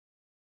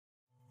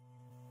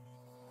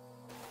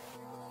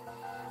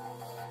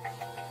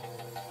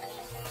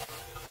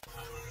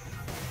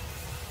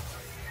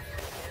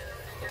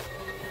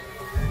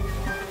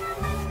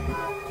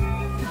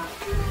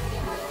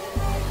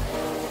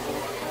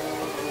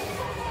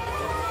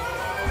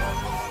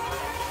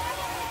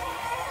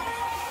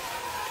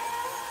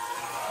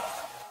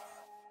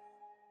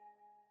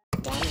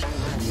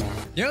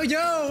Yo,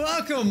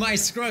 welcome my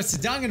scrubs to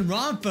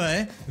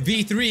Danganronpa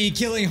V3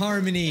 Killing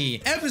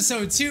Harmony.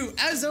 Episode 2,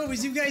 as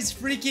always, you guys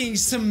freaking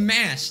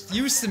smashed.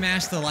 You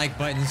smashed the like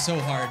button so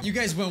hard. You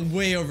guys went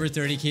way over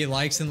 30k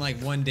likes in like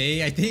one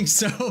day, I think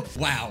so.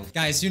 Wow,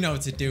 guys, you know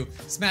what to do.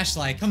 Smash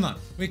like, come on,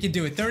 we can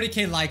do it.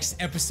 30k likes,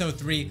 episode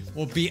 3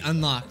 will be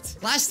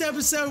unlocked. Last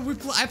episode,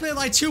 I played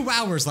like 2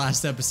 hours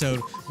last episode.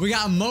 We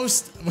got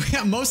most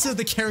of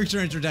the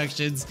character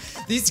introductions.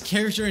 These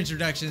character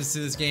introductions to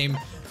this game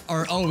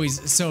are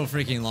always so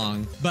freaking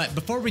long. But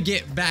before we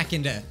get back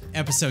into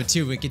episode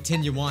 2 and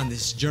continue on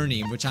this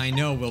journey, which I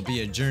know will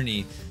be a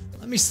journey,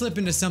 let me slip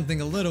into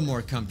something a little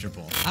more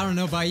comfortable. I don't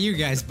know about you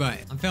guys, but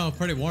I'm feeling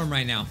pretty warm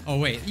right now. Oh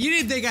wait, you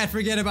didn't think I'd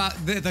forget about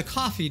the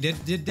coffee,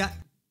 did that?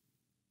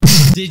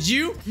 Did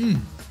you?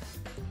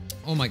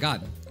 Oh my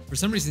god. For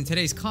some reason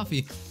today's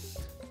coffee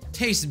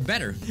tastes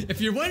better. If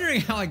you're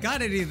wondering how I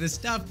got any of this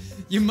stuff,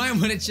 you might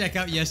want to check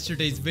out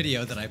yesterday's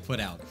video that I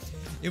put out.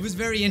 It was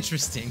very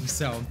interesting,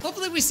 so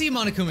hopefully we see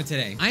Monokuma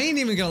today. I ain't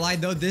even gonna lie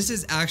though, this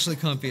is actually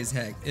comfy as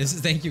heck.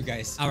 Thank you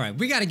guys. All right,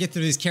 we gotta get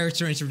through these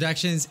character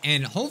introductions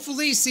and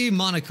hopefully see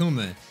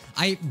Monokuma.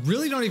 I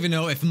really don't even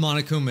know if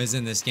Monokuma is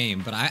in this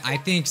game, but I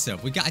think so.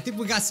 I think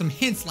we got some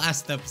hints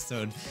last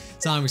episode,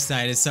 so I'm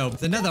excited. So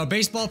it's another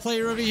baseball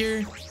player over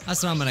here.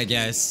 That's what I'm gonna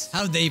guess.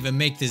 How'd they even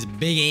make this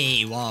big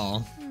A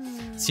wall?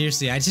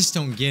 Seriously, I just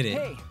don't get it.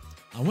 Hey.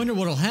 I wonder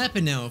what'll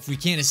happen now if we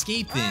can't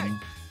escape then.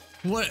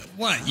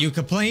 What, you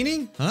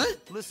complaining? Huh?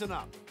 Listen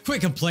up.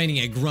 Quit complaining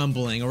and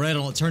grumbling or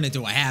it'll turn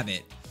into a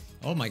habit.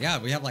 Oh my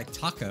god, we have like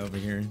Taka over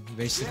here,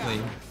 basically.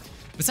 Yeah.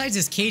 Besides,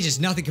 this cage is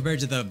nothing compared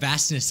to the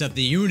vastness of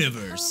the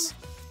universe.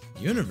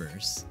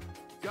 Universe?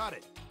 Got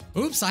it.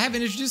 Oops, I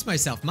haven't introduced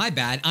myself. My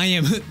bad. I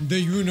am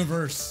the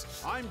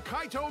universe. I'm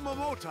Kaito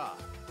Momota,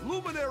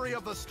 luminary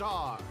of the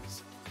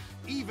stars.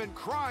 Even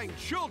crying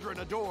children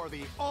adore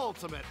the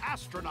ultimate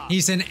astronaut.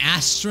 He's an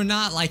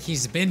astronaut like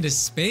he's been to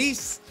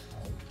space?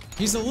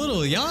 He's a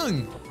little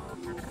young.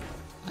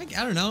 I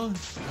don't know. I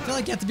feel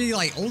like you have to be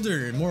like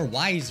older and more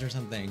wise or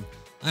something.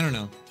 I don't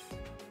know.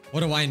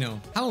 What do I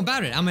know? How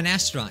about it? I'm an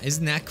astronaut.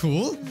 Isn't that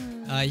cool?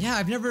 Yeah,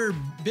 I've never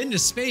been to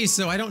space,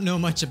 so I don't know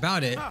much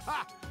about it.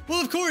 Well,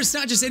 of course,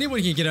 not just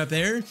anyone can get up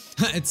there.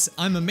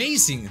 I'm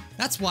amazing.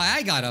 That's why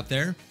I got up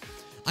there.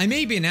 I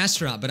may be an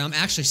astronaut, but I'm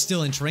actually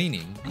still in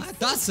training. I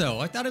thought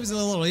so. I thought I was a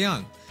little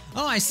young.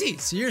 Oh, I see.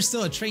 So you're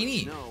still a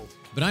trainee. No.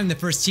 But I'm the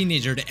first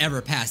teenager to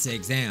ever pass the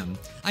exam.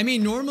 I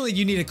mean, normally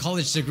you need a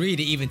college degree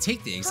to even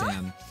take the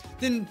exam.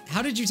 Then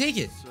how did you take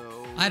it?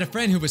 I had a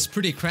friend who was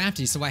pretty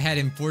crafty, so I had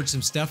him forge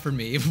some stuff for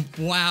me.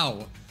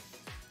 Wow.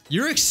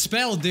 You're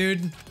expelled,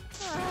 dude.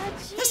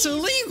 That's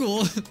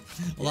illegal.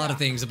 A lot of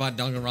things about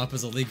Danganronpa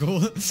is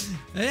illegal.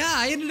 Yeah,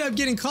 I ended up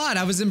getting caught.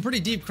 I was in pretty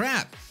deep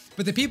crap.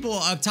 But the people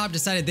up top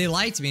decided they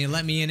liked me and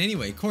let me in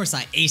anyway. Of course,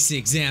 I aced the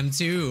exam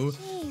too.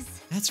 Jeez.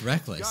 That's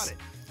reckless. Got it.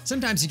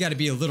 Sometimes you gotta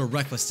be a little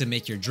reckless to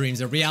make your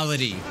dreams a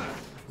reality.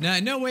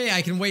 No way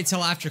I can wait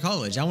till after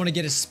college. I want to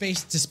get to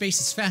space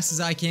as fast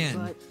as I can.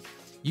 But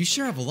you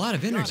sure have a lot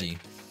of energy.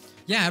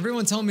 Yeah,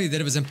 everyone told me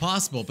that it was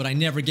impossible, but I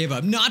never gave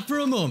up. Not for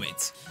a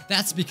moment.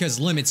 That's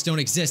because limits don't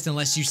exist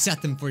unless you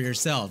set them for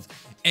yourself.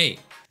 Hey,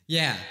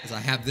 yeah, because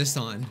I have this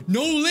on.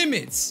 No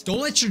limits.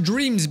 Don't let your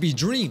dreams be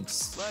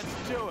dreams.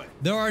 Let's do it.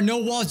 There are no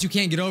walls you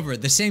can't get over.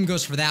 The same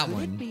goes for that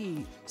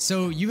one.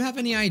 So you have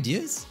any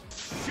ideas?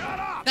 Shut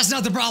up! That's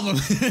not the problem.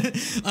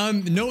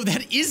 No,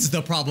 that is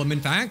the problem,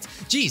 in fact.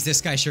 Jeez, this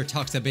guy sure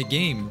talks a big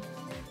game.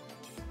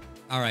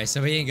 Alright,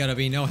 so he ain't gonna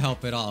be no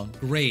help at all.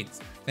 Great.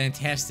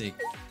 Fantastic.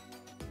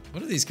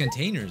 What are these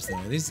containers, though?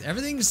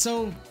 Everything's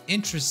so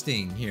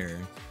interesting here.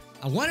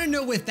 I want to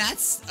know if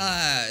that's,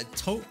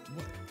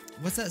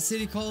 what's that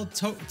city called?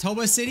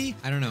 Toba City?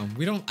 I don't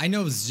know. I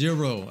know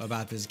zero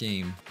about this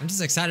game. I'm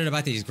just excited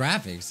about these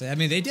graphics. I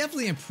mean, they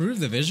definitely improved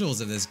the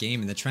visuals of this game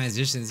and the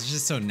transitions. It's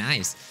just so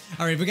nice.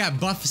 All right, we got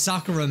Buff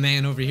Sakura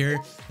Man over here.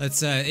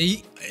 Let's,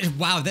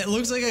 wow, that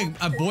looks like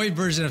a boy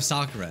version of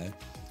Sakura.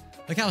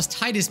 Look how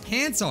tight his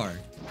pants are.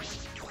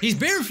 He's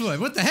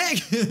barefoot. What the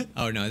heck?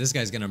 Oh no, this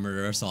guy's gonna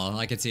murder us all.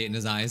 I can see it in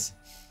his eyes.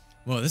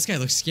 Whoa, this guy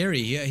looks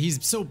scary.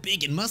 He's so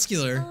big and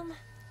muscular.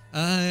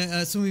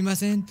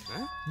 Sumimasen?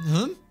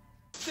 Huh?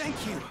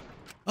 Thank you.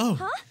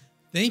 Oh,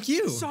 thank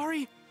you.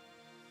 Sorry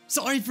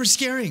for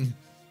scaring.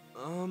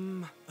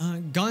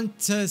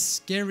 Gonta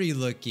scary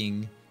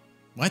looking.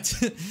 What?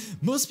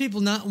 Most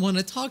people not want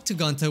to talk to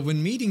Gonta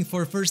when meeting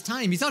for first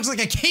time. He talks like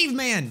a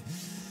caveman.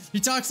 He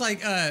talks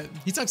like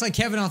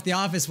Kevin off The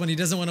Office when he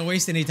doesn't want to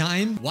waste any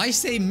time. Why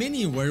say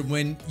mini word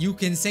when you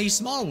can say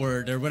small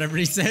word or whatever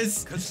he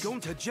says? Cause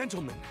Gonta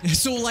gentleman.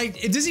 So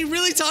like, does he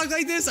really talk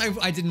like this?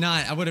 I did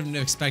not. I would have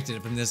expected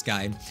it from this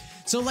guy.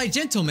 So like,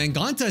 gentlemen,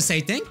 Gonta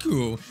say thank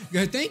you.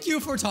 Thank you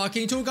for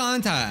talking to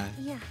Gonta.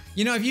 Yeah.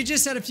 You know, if you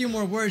just said a few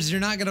more words,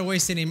 you're not gonna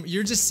waste any.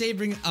 You're just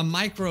saving a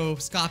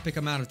microscopic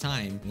amount of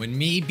time. When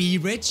me be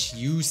rich,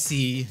 you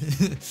see.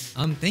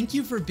 Thank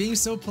you for being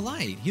so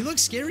polite. He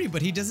looks scary,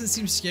 but he doesn't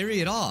seem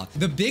scary at all.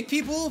 The big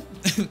people,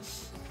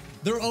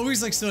 they're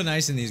always like so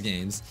nice in these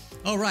games.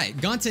 All right,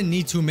 Gonta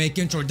need to make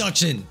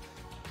introduction.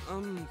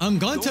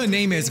 Gonta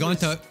name is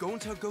Gonta.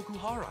 Gonta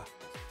Gokuhara.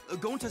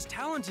 Gonta's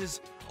talent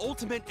is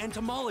ultimate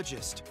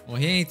entomologist. Well,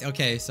 he ain't,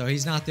 okay, so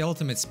he's not the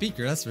ultimate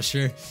speaker, that's for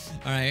sure.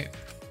 All right.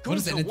 What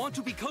is it? Gonta want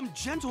to become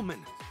gentlemen.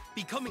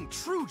 Becoming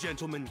true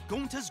gentlemen,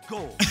 Gonta's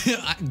goal.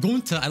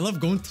 Gonta, I love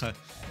Gonta.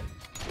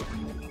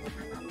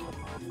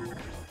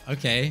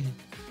 Okay.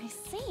 I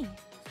see.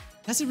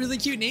 That's a really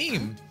cute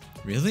name.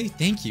 Really?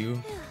 Thank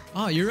you.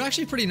 Oh, you're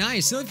actually pretty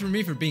nice. Silly for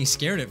me for being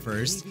scared at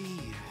first.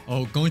 Maybe.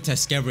 Oh, Gonta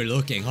scary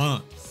looking, huh?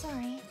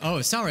 Sorry.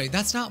 Oh, sorry.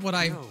 That's not what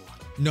I... No.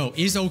 No,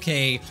 it's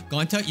okay.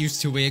 Gonta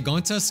used to it.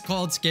 Gonta's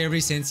called scary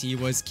since he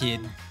was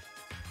kid.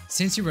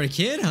 Since you were a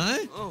kid, huh?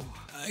 Oh.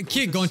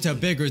 Kid Gonta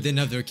bigger than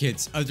other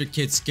kids. Other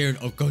kids scared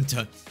of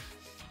Gonta.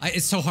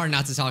 It's so hard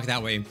not to talk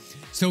that way.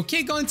 So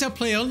Kid Gonta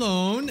play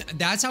alone.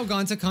 That's how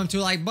Gonta come to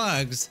like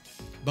bugs.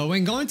 But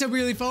when Gonta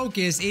really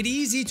focus, it's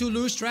easy to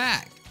lose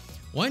track.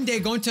 One day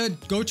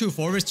Gonta go to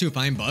forest to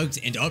find bugs,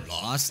 end up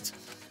lost.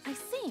 I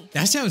see.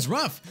 That sounds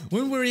rough.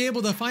 When were you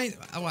able to find...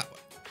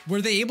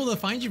 were they able to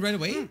find you right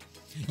away?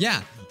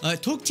 Yeah.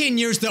 Took 10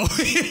 years though.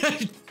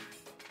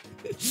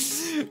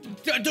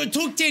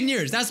 Took 10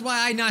 years. That's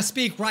why I not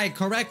speak right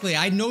correctly.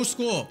 I know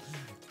school.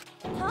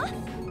 Huh?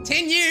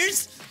 10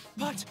 years?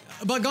 But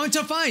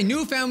Gonta fine.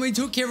 New family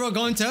took care of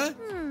Gonta.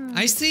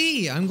 I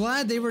see. I'm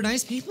glad they were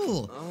nice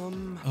people.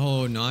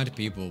 Oh, not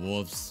people.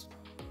 Wolves.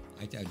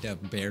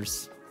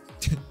 Bears.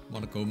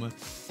 Monokuma.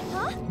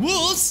 Huh?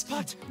 Wolves?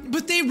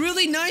 But they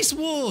really nice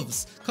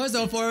wolves. Cause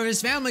though for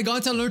his family,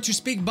 Gonta learned to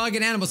speak bug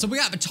and animal. So we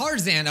got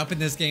Tarzan up in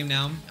this game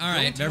now. All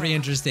right, very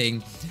interesting.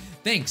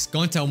 Thanks,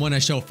 Gonta wanna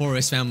show for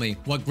his family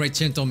what great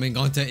gentleman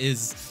Gonta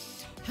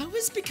is. How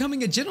is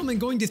becoming a gentleman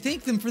going to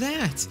thank them for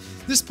that?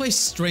 This place is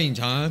strange,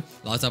 huh?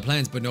 Lots of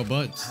plants, but no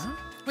bugs. Huh?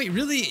 Wait,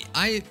 really?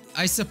 I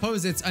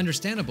suppose it's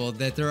understandable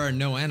that there are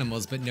no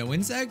animals, but no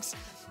insects?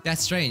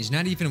 That's strange,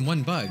 not even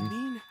one bug.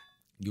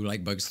 You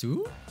like bugs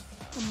too?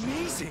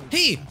 Amazing.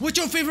 Hey, what's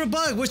your favorite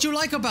bug? What you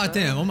like about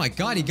them? Oh my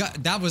god,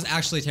 that was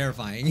actually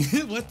terrifying.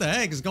 What the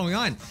heck is going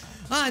on?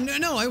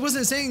 No, I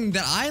wasn't saying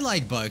that I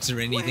like bugs or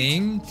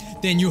anything.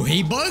 Wait. Then you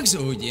hate bugs?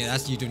 Oh yeah,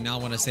 you do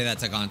not want to say that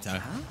to Gonta.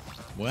 Huh?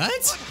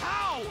 What?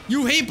 How?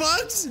 You hate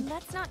bugs?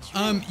 That's not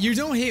true. You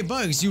don't hate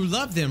bugs. You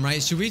love them, right,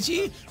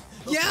 Shuichi?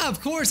 Yeah,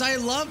 of course, I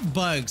love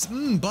bugs.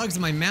 Bugs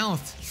in my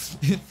mouth.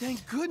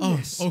 Thank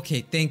goodness. Oh,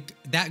 okay,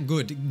 that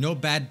good. No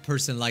bad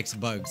person likes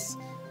bugs.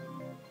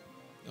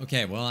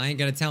 Okay, well, I ain't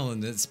gonna tell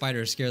him that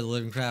spiders scare the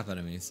living crap out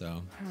of me,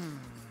 so...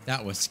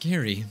 That was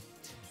scary.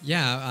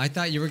 Yeah, I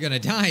thought you were gonna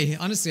die.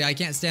 Honestly, I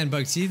can't stand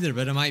bugs either,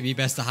 but it might be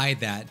best to hide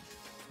that.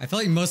 I feel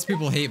like most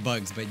people hate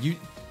bugs, but you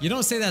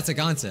don't say that to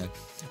Gonta.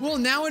 Well,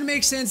 now it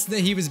makes sense that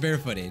he was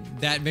barefooted.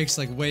 That makes,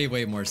 like,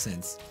 way more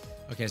sense.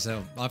 Okay,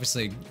 so,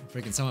 obviously,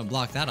 freaking someone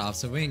blocked that off,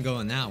 so we ain't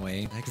going that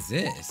way. What the heck is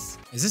this?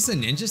 Is this a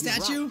ninja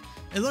statue?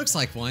 It looks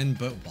like one,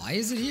 but why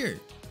is it here?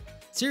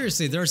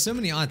 Seriously, there are so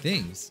many odd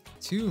things.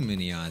 Too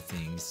many odd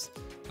things.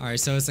 Alright,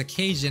 so it's a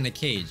cage in a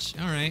cage.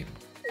 Alright.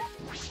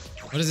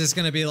 What is this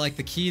gonna be, like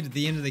the key to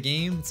the end of the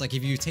game? It's like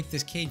if you take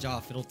this cage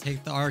off, it'll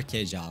take the art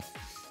cage off.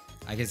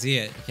 I can see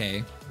it.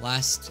 Okay.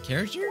 Last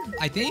character,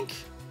 I think?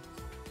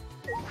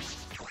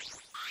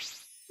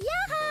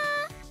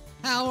 Yaha!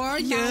 How are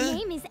ya? My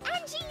name is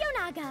Angie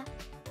Yonaga.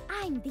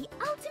 I'm the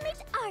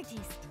ultimate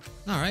artist.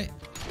 Alright.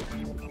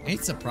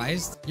 Ain't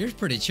surprised. You're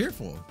pretty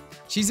cheerful.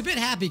 She's a bit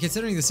happy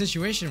considering the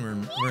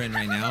situation we're in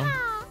right now.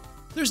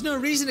 There's no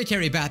reason to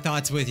carry bad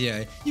thoughts with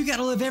you. You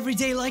gotta live every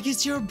day like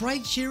it's your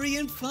bright, cheery,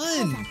 and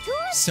fun.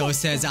 So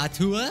says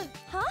Atua.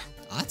 Huh?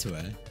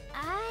 Atua?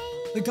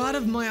 The god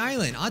of my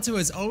island. Atua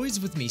is always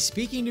with me,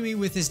 speaking to me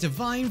with his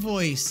divine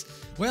voice.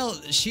 Well,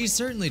 she's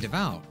certainly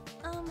devout.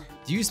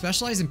 Do you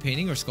specialize in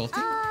painting or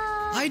sculpting?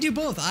 I do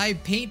both. I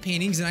paint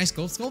paintings and I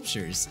sculpt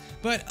sculptures.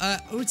 But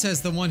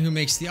Uta's the one who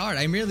makes the art.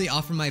 I merely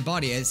offer my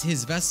body as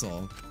his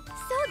vessel.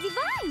 So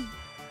divine.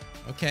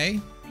 Okay.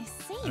 I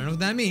see. I don't know what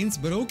that means,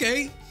 but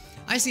okay.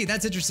 I see,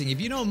 that's interesting. If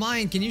you don't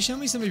mind, can you show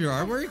me some of your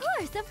artwork?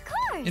 Of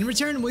course. In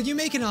return, will you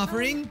make an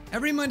offering?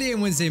 Every Monday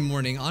and Wednesday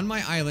morning on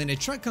my island, a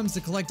truck comes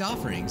to collect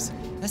offerings.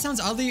 That sounds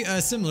oddly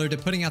similar to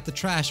putting out the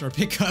trash or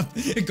pick up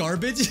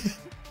garbage.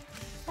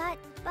 But...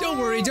 Don't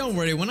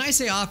worry. When I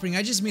say offering,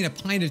 I just mean a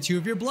pint or two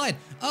of your blood.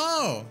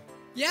 Oh,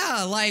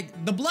 yeah,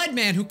 like the blood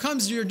man who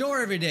comes to your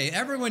door every day.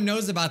 Everyone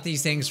knows about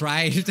these things,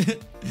 right?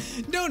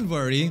 Don't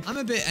worry, I'm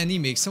a bit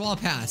anemic, so I'll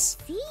pass.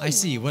 I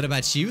see. What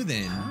about you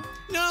then?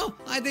 No,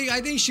 I think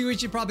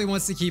Shuichi probably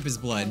wants to keep his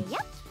blood. Yep.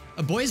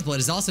 A boy's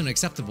blood is also an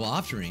acceptable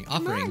offering.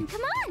 Come on.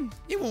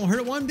 It won't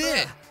hurt one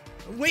bit.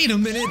 Wait a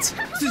minute.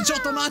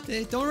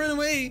 Don't run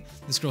away.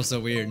 This girl's so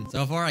weird.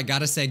 So far, I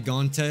gotta say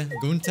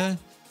Gunta,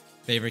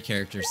 favorite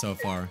character so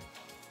far.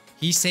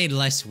 He said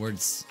less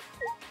words.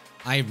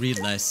 I read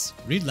less.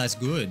 Read less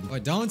good.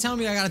 But don't tell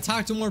me I gotta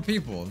talk to more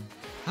people.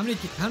 How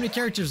many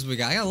characters we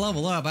got? I gotta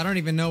level up. I don't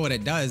even know what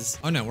it does.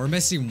 Oh no, we're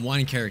missing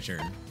one character.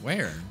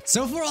 Where?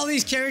 So for all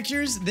these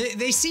characters,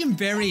 they seem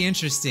very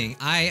interesting.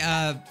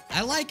 I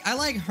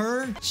like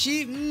her.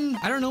 She,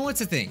 I don't know what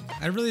to think.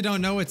 I really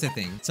don't know what to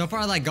think. So far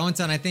I like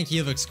Gonta and I think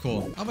he looks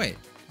cool. Oh wait,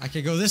 I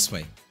could go this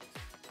way.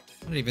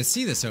 I don't even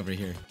see this over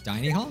here.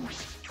 Dining hall?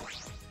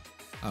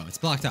 Oh, it's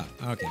blocked up.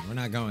 Okay, we're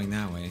not going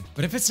that way.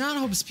 But if it's not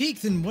Hope's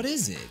Peak, then what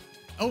is it?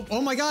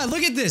 Oh my god,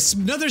 look at this!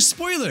 Another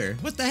spoiler!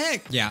 What the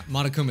heck? Yeah,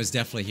 Monokuma's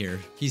definitely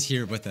here. He's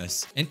here with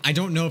us. And I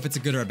don't know if it's a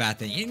good or a bad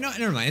thing. You know,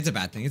 never mind, it's a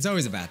bad thing. It's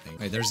always a bad thing.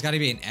 Wait, there's gotta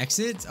be an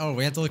exit? Oh,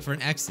 we have to look for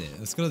an exit.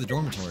 Let's go to the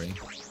dormitory.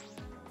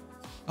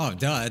 Oh,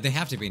 duh, they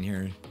have to be in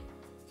here.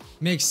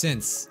 Makes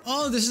sense.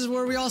 Oh, this is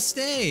where we all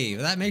stay.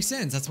 That makes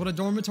sense. That's what a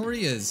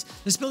dormitory is.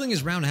 This building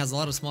is round and has a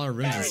lot of smaller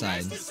rooms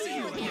inside.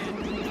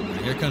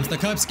 Here comes the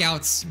Cub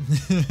Scouts.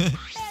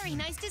 Very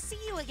nice to see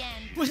you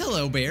again. Well,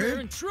 hello, Bear. You're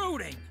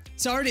intruding.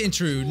 Sorry to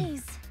intrude.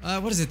 Please.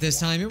 What is it this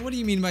time? What do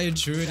you mean by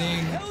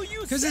intruding?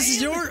 Because this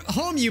is your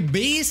home, you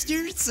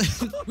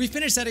bastards. We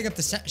finished setting up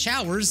the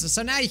showers,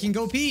 so now you can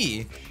go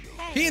pee.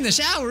 Pee in the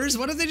showers?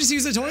 Why don't they just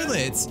use the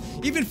toilets?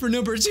 Even for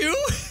number 2?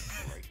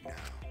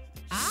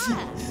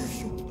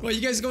 Well, you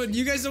guys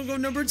don't go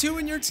number 2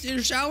 in your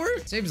shower?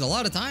 Saves a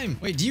lot of time.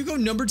 Wait, do you go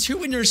number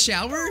 2 in your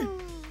shower?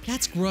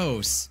 That's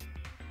gross.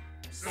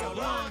 So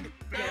long,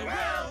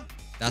 farewell.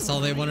 That's all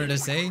they wanted to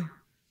say?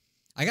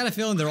 I got a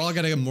feeling they're all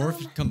gonna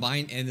morph,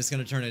 combine, and it's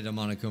gonna turn into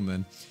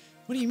Monokuma.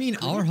 What do you mean,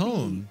 our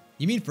home?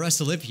 You mean for us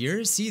to live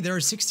here? See, there are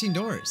 16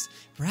 doors.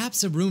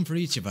 Perhaps a room for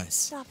each of us.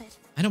 Stop it.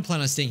 I don't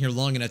plan on staying here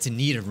long enough to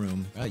need a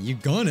room. Well, you're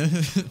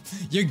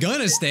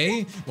gonna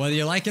stay, whether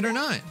you like it or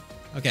not.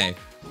 Okay,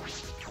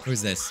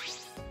 who's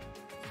this?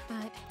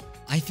 But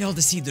I failed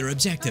to see their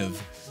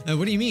objective.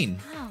 What do you mean?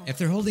 How? If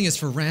they're holding us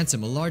for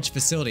ransom, a large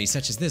facility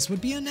such as this would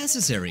be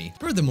unnecessary.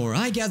 Furthermore,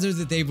 I gather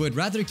that they would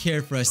rather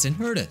care for us than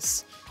hurt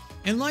us.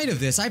 In light of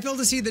this, I fail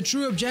to see the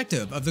true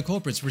objective of the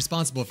culprits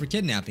responsible for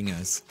kidnapping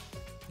us.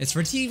 It's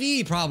for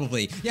TV,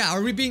 probably. Yeah,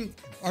 are we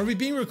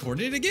being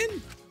recorded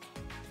again?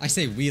 I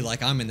say we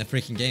like I'm in the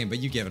freaking game, but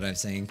you get what I'm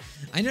saying.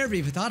 I never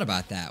even thought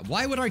about that.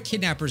 Why would our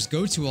kidnappers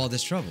go to all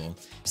this trouble?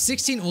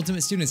 16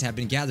 ultimate students have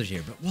been gathered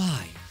here, but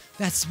why?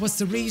 What's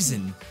the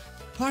reason?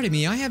 Pardon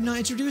me, I have not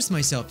introduced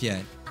myself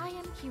yet. I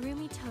am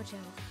Kirumi Tojo,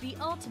 the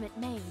ultimate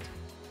maid.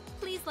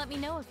 Please let me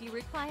know if you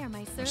require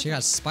my service. She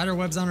got spider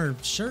webs on her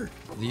shirt.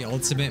 The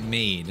ultimate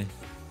maid.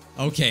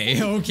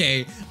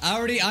 Okay. I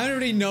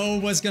already know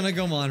what's gonna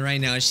go on right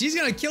now. She's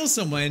gonna kill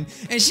someone,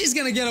 and she's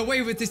gonna get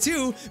away with it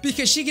too,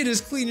 because she can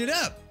just clean it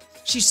up.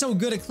 She's so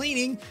good at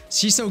cleaning.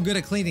 She's so good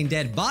at cleaning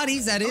dead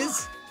bodies, that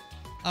is.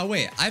 Oh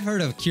wait, I've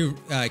heard of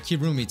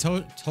Kirumi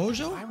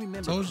Tojo? I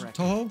remember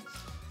Toho?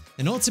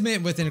 An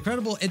ultimate with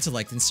incredible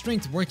intellect and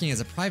strength working as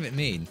a private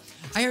maid.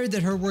 I heard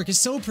that her work is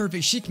so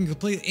perfect she can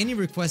complete any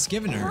request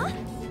given to her.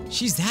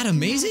 She's that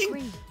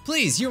amazing?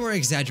 Please, you are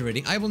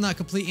exaggerating. I will not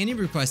complete any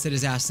request that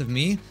is asked of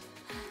me.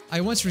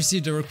 I once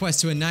received a request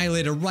to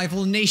annihilate a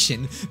rival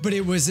nation, but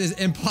it was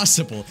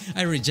impossible.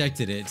 I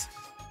rejected it.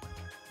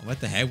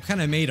 What the heck? What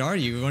kind of maid are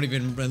you? You won't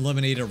even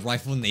eliminate a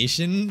rival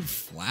nation?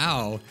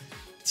 Wow.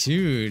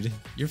 Dude,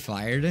 you're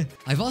fired.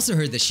 I've also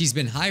heard that she's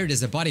been hired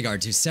as a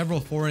bodyguard to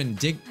several foreign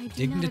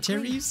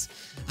dignitaries.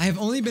 I have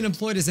only been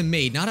employed as a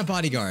maid, not a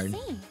bodyguard.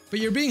 But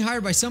you're being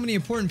hired by so many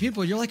important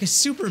people, you're like a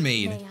super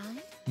maid. May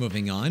I?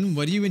 Moving on,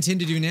 what do you intend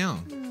to do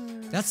now?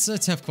 That's a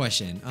tough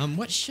question.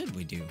 What should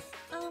we do?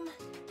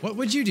 What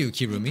would you do,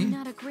 Kirumi? I do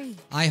not agree.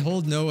 I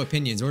hold no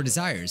opinions or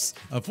desires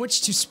of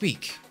which to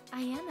speak.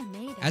 I am a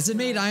maid. As a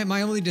maid,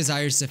 my only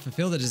desire is to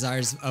fulfill the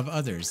desires of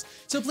others.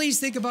 So please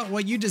think about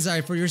what you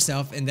desire for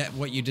yourself and that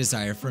what you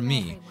desire for me.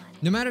 Everyone.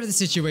 No matter the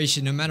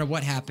situation, no matter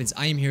what happens,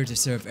 I am here to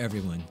serve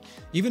everyone.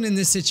 Even in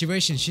this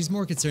situation, she's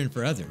more concerned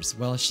for others.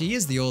 Well, she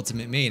is the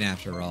ultimate maid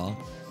after all.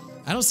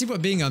 I don't see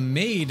what being a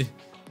maid...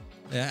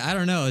 I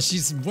don't know,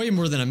 she's way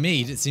more than a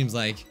maid, it seems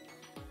like.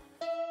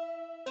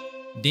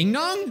 Ding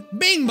dong,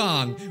 bing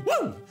bong,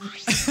 woo!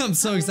 I'm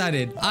so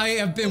excited. I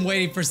have been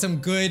waiting for some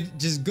good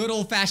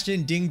old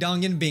fashioned ding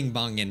dong and bing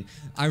bonging.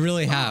 I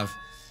really have.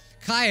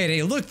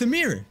 Kaede, look, the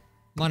mirror.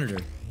 Monitor,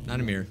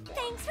 not a mirror.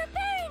 Thanks for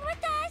bearing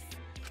with us.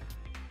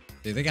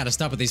 Dude, they gotta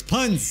stop with these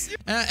puns.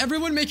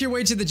 Everyone make your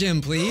way to the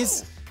gym,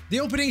 please. The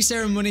opening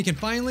ceremony can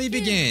finally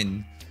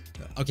begin.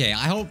 Okay,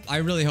 I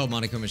really hope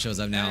Monokuma shows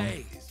up now.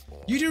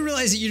 You do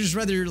realize that you just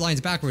read your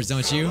lines backwards,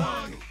 don't you?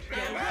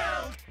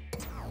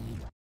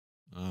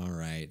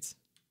 Alright.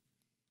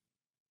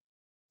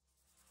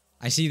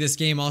 I see this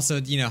game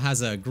also,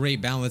 has a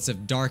great balance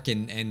of dark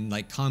and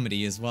like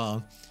comedy as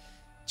well.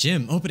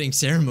 Gym opening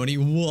ceremony,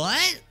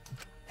 what?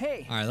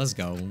 Hey. Alright, let's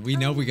go. We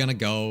know we're gonna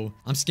go.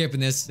 I'm skipping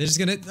this. They're just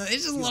gonna,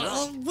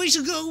 we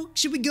should go.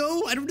 Should we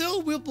go? I don't know.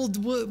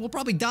 We'll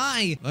probably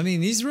die. I mean,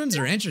 these rooms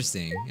are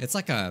interesting. It's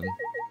like kind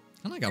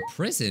of like a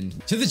prison.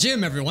 To the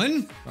gym,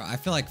 everyone. I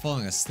feel like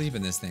falling asleep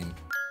in this thing.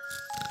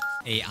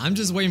 Hey, I'm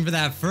just waiting for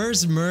that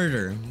first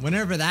murder.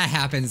 Whenever that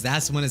happens,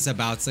 that's when it's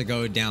about to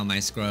go down, my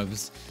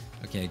scrubs.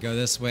 Okay, go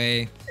this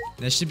way.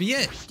 That should be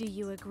it. Do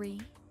you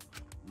agree?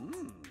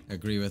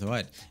 Agree with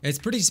what? It's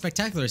pretty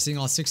spectacular seeing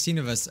all 16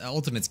 of us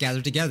ultimates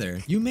gathered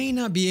together. You may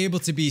not be able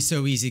to be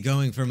so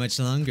easygoing for much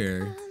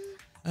longer.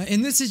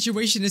 In this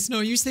situation, it's no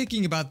use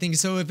thinking about things,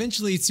 so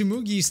eventually,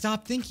 Tsumugi,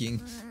 stop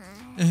thinking.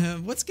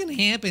 What's gonna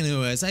happen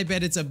to us? I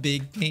bet it's a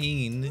big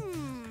pain.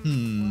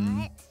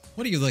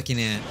 What are you looking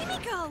at?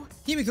 Himiko! Himiko!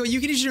 Himiko, you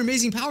can use your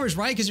amazing powers,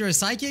 right? Because you're a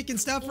psychic and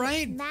stuff,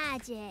 right?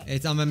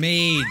 Magic. I'm a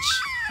mage.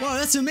 Wow,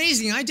 that's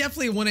amazing. I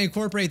definitely want to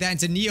incorporate that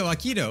into Neo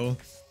Aikido.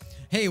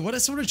 Hey, what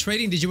sort of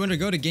training did you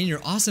undergo to gain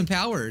your awesome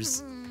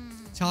powers?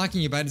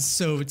 Talking about it's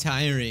so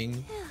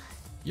tiring.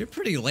 You're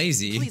pretty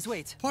lazy. Please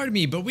wait. Pardon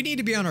me, but we need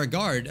to be on our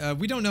guard.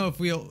 We don't know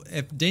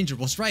if danger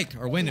will strike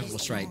or when it will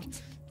strike.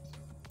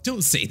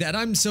 Don't say that.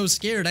 I'm so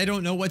scared. I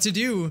don't know what to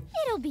do.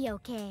 It'll be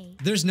okay.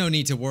 There's no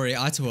need to worry.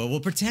 Atawa will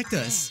protect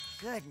us.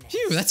 Goodness.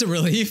 Phew, that's a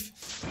relief.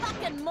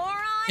 Fucking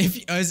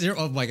moron!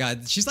 Oh my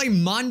god, she's like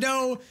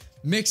Mondo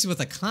mixed with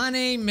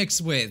Akane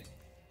mixed with,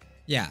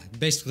 yeah,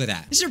 basically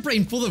that. Is your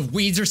brain full of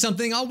weeds or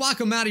something? I'll walk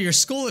them out of your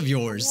skull of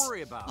yours. Don't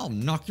worry about it. I'll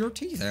knock your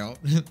teeth out.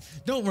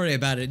 Don't worry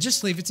about it.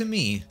 Just leave it to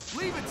me.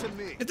 Leave it to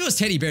me. If those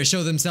teddy bears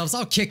show themselves,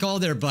 I'll kick all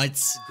their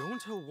butts. Going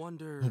to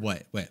wonder.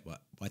 What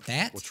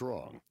that? What's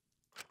wrong?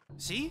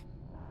 See?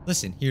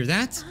 Listen, hear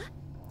that?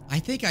 I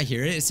think I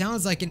hear it. It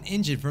sounds like an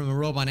engine from a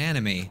robot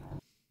anime.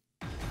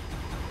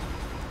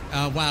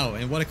 Wow,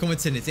 and what a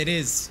coincidence it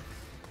is.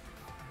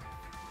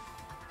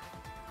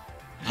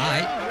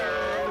 Hi.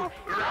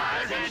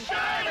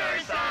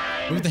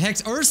 Who the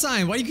heck's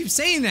Ursine? Why do you keep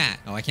saying that?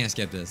 Oh, I can't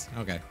skip this.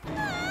 Okay.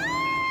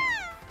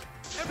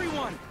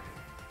 Everyone!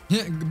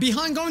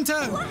 Behind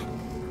Gonta!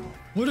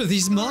 What are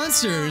these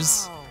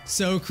monsters?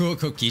 So cool,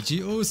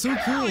 Kokichi. Oh, so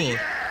cool.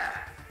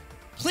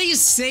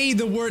 Please say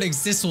the word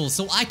existal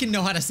so I can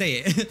know how to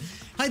say it.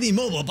 Highly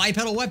mobile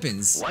bipedal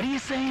weapons. What are you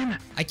saying?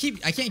 I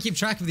can't keep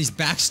track of these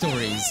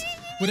backstories.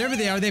 Whatever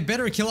they are, they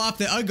better kill off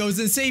the Uggos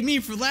and save me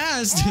for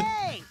last.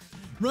 Hey!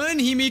 Run,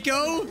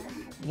 Himiko!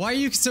 Why are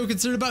you so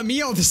concerned about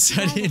me all of a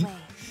sudden?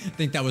 I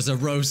think that was a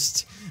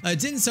roast.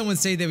 Didn't someone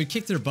say they would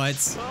kick their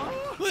butts?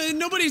 Well,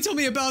 nobody told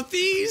me about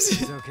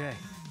these. It's okay.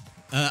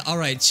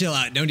 Alright, chill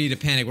out. No need to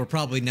panic. We're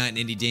probably not in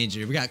any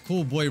danger. We got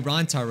cool boy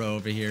Rantaro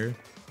over here.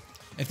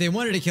 If they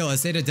wanted to kill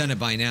us, they'd have done it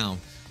by now.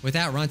 With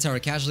that,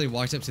 Rantaro casually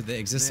walked up to the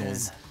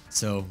Existals.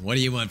 So, what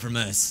do you want from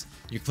us?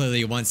 You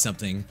clearly want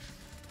something.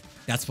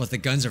 That's what the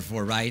guns are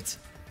for, right?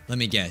 Let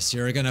me guess,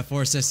 you're gonna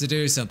force us to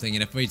do something,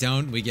 and if we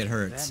don't, we get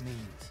hurt. That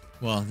means.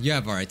 Well, you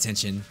have our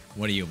attention.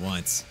 What do you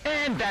want?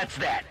 And that's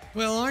that.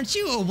 Well, aren't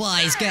you a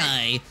wise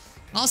guy?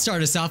 I'll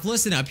start us off.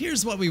 Listen up.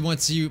 Here's what we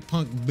want you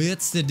punk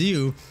bits to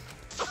do.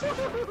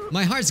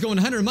 My heart's going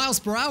 100 miles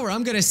per hour.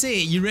 I'm gonna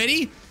say it. You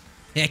ready?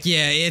 Heck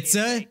yeah, it's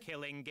a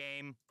killing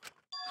game.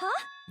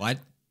 Huh? What?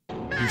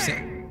 You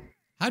said?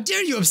 How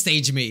dare you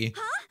upstage me?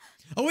 Huh?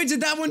 Oh wait,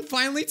 did that one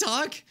finally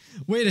talk?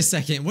 Wait a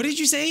second. What did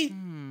you say?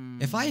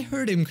 If I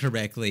heard him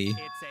correctly, It's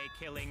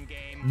a killing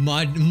game.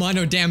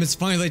 Monodam is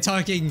finally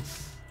talking.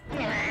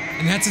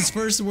 And that's his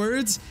first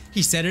words?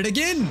 He said it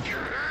again.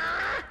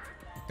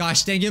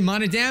 Gosh dang it,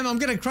 Monodam, I'm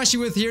gonna crush you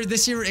with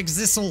this here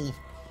Existal.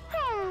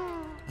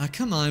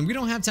 Come on, we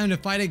don't have time to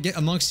fight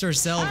amongst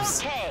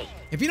ourselves. Okay.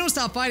 If you don't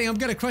stop fighting, I'm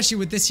gonna crush you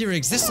with this here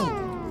Existal.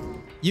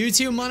 You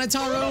too,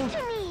 Monotaro?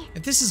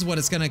 If this is what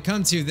it's gonna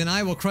come to, then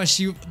I will crush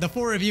you, the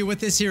four of you,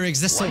 with this here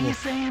Existal. What are you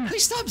saying?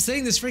 Please stop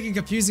saying this freaking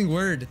confusing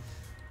word.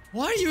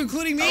 Why are you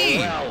including me?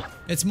 Oh, well.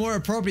 It's more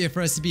appropriate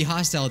for us to be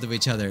hostile to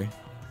each other.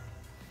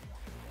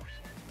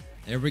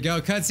 There we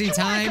go, cutscene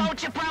time. Wanna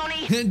go,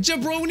 jabroni?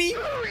 Jabroni?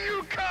 Who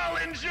you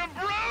calling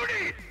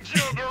jabroni?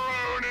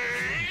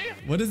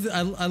 Jabroni? What is it?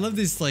 I love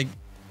these, like,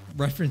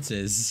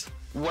 references.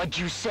 What'd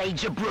you say,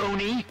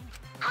 jabroni?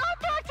 I'll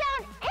throw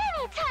down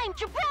anytime,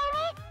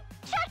 jabroni!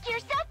 Check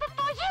yourself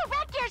before you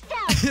wreck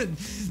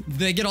yourself!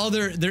 They get all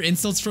their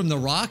insults from The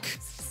Rock?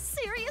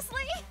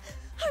 Seriously?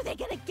 Are they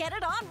gonna get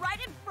it on right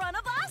in front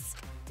of us?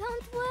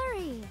 Don't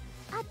worry.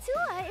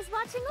 Atua is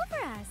watching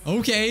over us.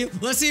 Okay,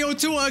 let's see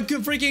Otua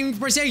could freaking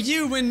protect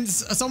you when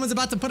someone's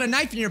about to put a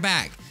knife in your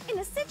back. In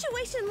a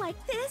situation like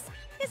this,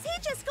 is he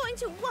just going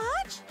to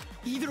watch?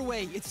 Either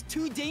way, it's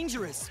too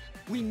dangerous.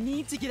 We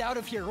need to get out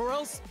of here, or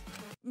else.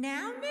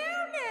 Now.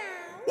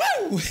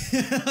 Woo!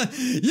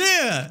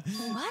 Yeah!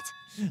 What?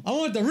 I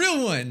want the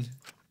real one.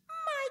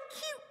 My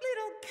cute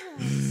little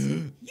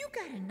cuz. You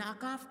gotta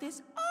knock off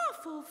this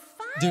awful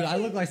fight. Dude, I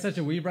look like such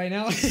a weeb right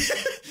now.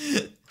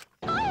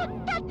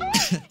 Oh, that boy!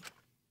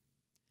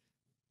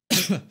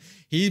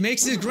 He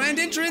makes his grand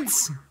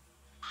entrance.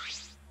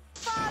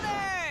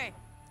 Father!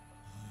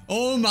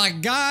 Oh my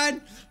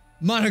god.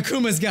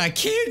 Monokuma's got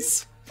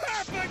kids.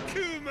 Papa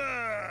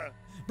Kuma!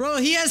 Bro,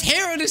 he has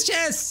hair on his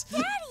chest.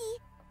 Daddy!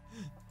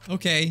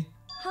 Okay.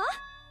 Huh?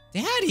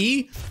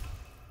 Daddy?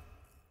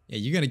 Yeah,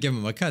 you're gonna give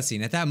him a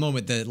cutscene. At that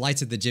moment, the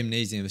lights at the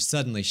gymnasium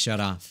suddenly shut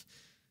off.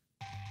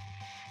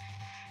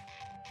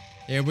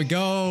 Here we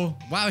go.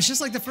 Wow, it's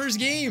just like the first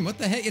game. What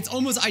the heck? It's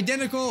almost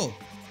identical.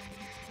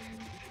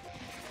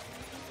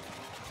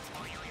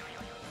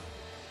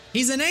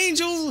 He's an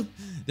angel.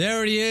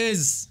 There he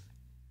is.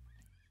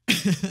 I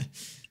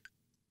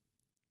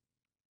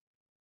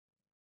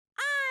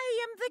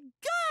am the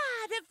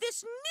god of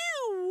this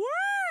new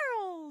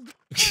world.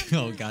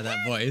 Oh god,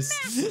 that voice.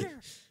 Master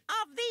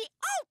of the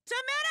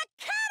Ultimate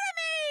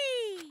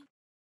Academy.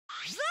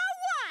 The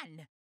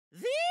one,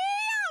 the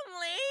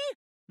only,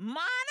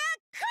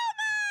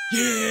 Monokuma.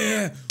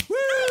 Yeah.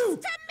 Woo!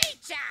 To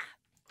meet ya.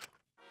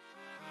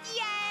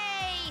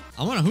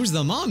 I wonder who's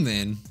the mom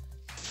then.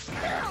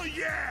 Hell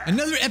yeah!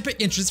 Another epic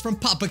entrance from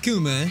Papa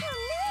Kuma.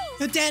 Oh,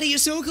 Oh, Daddy, you're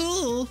so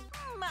cool.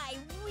 nice. My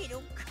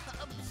widow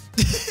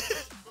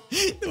cubs.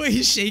 The way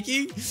he's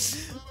shaking.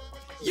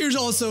 You're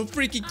also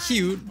freaking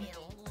cute.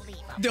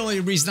 The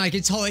only reason I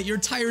can tolerate your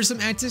tiresome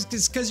antics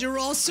is because you're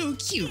all so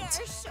cute.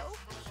 They're so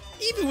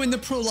Even when the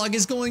prologue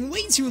is going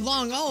way too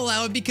long, I'll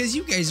allow it because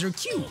you guys are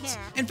cute.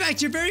 In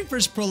fact, your very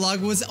first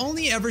prologue was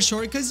only ever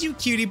short because you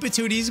cutie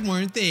patooties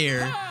weren't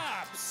there.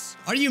 Pops!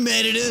 Are you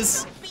mad at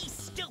us? be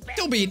stupid.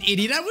 Don't be an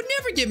idiot. I would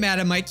never get mad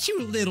at my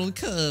cute little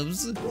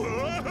cubs.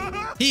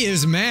 He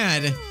is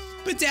mad.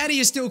 But Daddy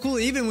is still cool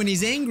even when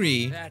he's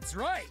angry. That's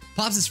right.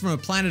 Pops is from a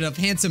planet of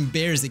handsome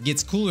bears that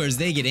gets cooler as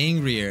they get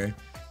angrier.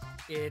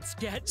 It's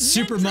getting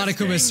Super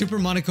Monokuma, interesting. Super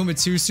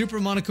Monokuma 2, Super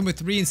Monokuma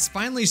 3, and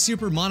finally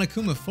Super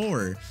Monokuma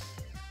 4.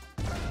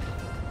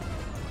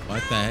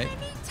 What the heck? How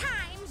many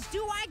times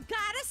do I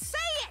gotta say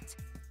it?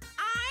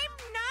 I'm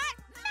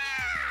not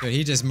mad. But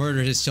he just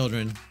murdered his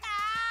children.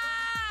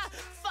 Ah!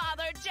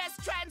 Father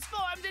just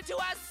transformed into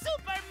a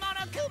Super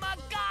Monokuma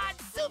God,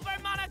 Super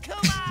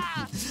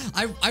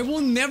Monokuma. I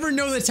will never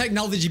know the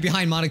technology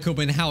behind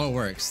Monokuma and how it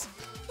works.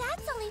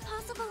 That's only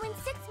possible when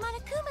 6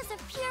 Monokumas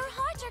of pure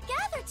heart are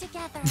gathered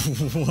together.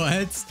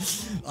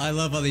 What? I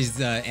love all these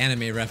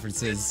anime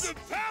references.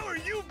 The power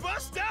you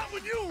bust out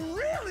when you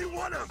really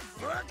want to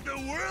fuck the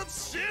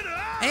world's shit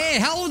up! Hey,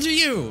 how old are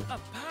you? A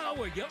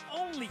power you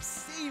only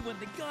see when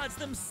the gods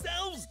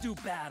themselves do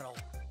battle.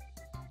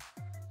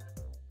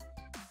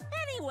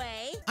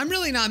 Anyway, I'm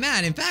really not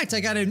mad. In fact, I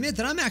gotta admit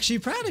that I'm actually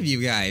proud of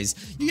you guys.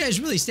 You guys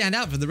really stand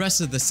out for the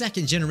rest of the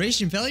second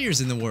generation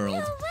failures in the world. No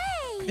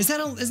way.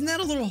 Isn't that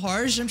a little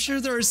harsh? I'm sure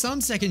there are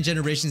some second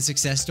generation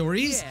success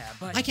stories. Yeah,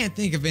 but- I can't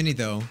think of any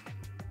though.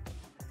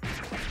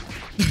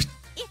 if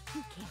you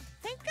can't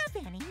think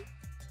of any,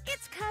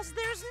 it's 'cause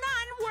there's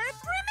none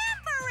worth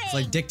remembering. It's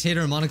like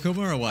Dictator and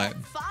Monokuma or what?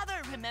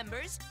 Father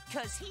remembers,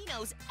 'cause he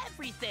knows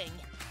everything.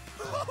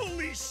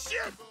 Holy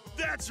shit!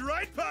 That's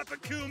right, Papa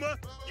Kuma!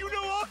 You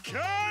know all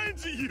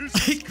kinds of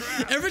useless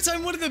crap! every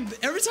time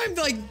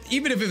like,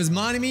 even if it was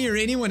Monami or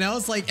anyone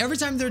else, like every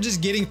time they're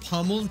just getting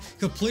pummeled,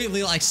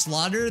 completely like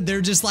slaughtered,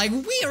 they're just like,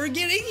 we are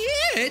getting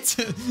hit.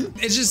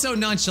 It's just so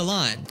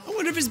nonchalant. I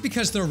wonder if it's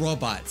because they're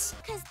robots.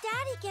 Because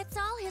Daddy gets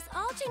all his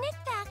alternate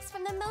facts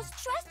from the most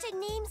trusted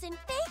names in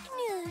fake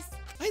news.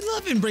 I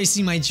love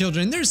embracing my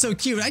children. They're so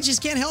cute. I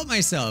just can't help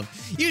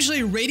myself.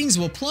 Usually ratings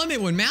will plummet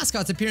when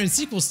mascots appear in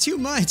sequels too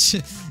much.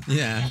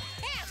 Yeah.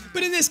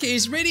 But in this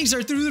case, ratings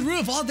are through the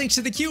roof, all thanks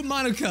to the cute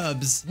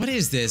Monokubs. What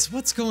is this?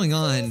 What's going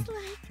on?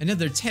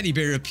 Another teddy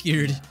bear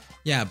appeared.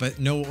 Yeah, but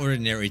no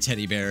ordinary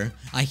teddy bear.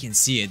 I can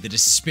see it, the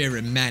despair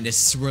and madness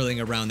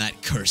swirling around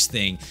that cursed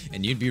thing.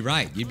 And you'd be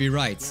right, you'd be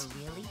right.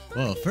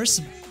 Well,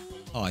 first...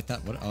 Oh, I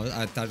thought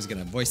I was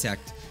gonna voice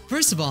act.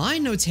 First of all,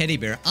 I'm no teddy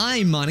bear,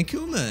 I'm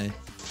Monokuma.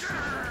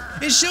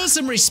 And show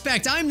some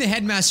respect, I'm the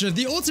headmaster of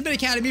the Ultimate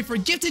Academy for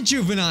Gifted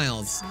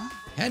Juveniles.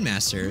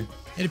 Headmaster?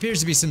 It appears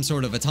to be some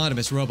sort of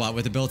autonomous robot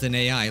with a built-in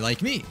AI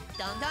like me.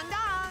 Dun dun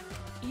dun.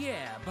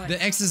 Yeah, but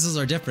The Exorcists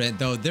are different,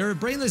 though. They're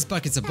brainless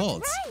buckets of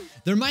bolts. right.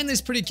 They're mindless,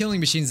 pretty killing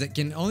machines that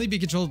can only be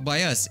controlled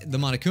by us, the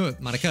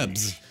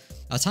Monokubs.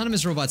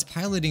 Autonomous robots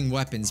piloting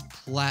weapons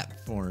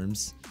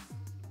platforms.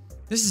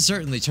 This is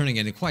certainly turning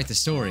into quite the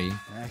story.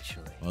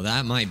 actually, Well,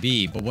 that might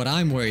be, but what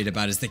I'm worried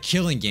about is the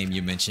killing game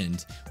you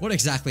mentioned. What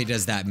exactly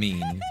does that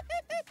mean?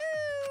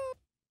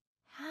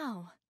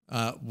 How?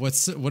 What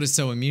is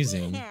so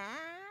amusing?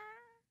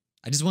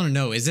 I just want to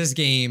know, is this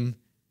game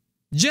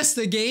just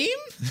a game?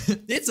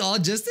 It's all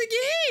just a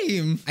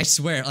game. I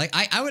swear, like,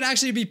 I would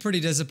actually be pretty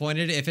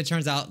disappointed if it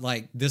turns out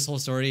like this whole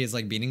story is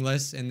like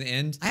meaningless in the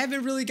end. I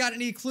haven't really got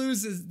any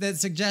clues that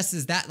suggests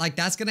is that like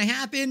that's gonna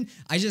happen.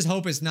 I just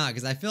hope it's not,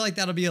 because I feel like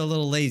that'll be a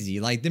little lazy.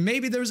 Like then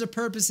maybe there's a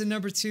purpose in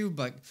number 2,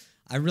 but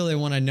I really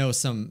want to know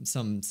some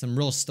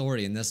real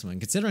story in this one,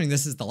 considering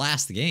this is the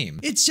last game.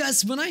 It's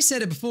just, when I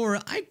said it before,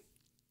 I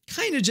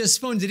kind of just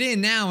phoned it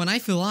in now and I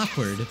feel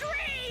awkward.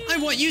 I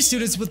want you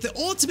students with the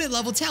ultimate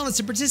level talents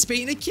to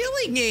participate in a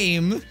killing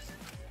game.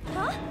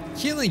 Huh?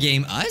 Killing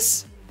game?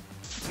 Us?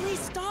 please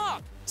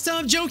stop.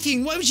 Stop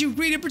joking. Why would you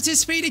agree to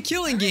participate in a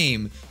killing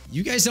game?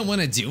 You guys don't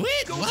want to do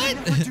it? Don't What?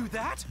 never do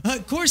that.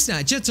 Of course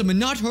not. Gentlemen,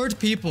 not hurt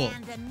people.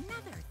 And another.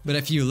 But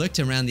if you looked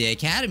around the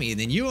academy,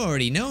 then you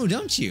already know,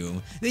 don't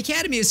you? The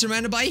academy is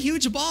surrounded by a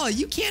huge ball.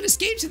 You can't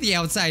escape to the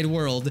outside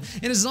world.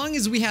 And as long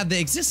as we have the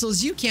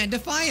Existals, you can't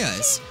defy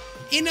us.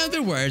 In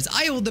other words,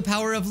 I hold the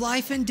power of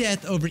life and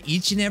death over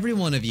each and every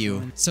one of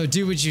you. So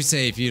do what you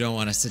say if you don't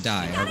want us to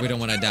die, or if we don't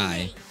want to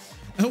die.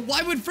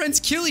 Why would friends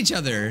kill each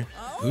other?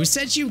 Who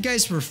said you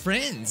guys were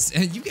friends?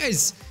 You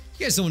guys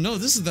don't know.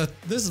 This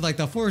is like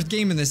the 4th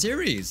game in the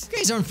series. You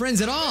guys aren't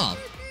friends at all.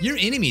 You're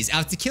enemies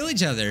out to kill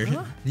each other.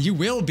 You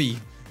will be.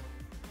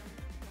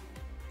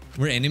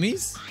 We're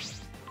enemies?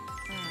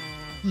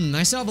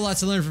 I still have a lot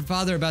to learn from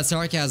Father about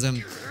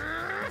sarcasm.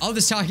 All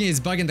this talking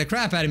is bugging the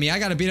crap out of me. I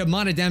gotta beat up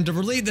Monodam to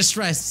relieve the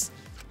stress.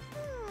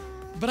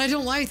 But I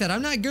don't like that.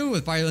 I'm not good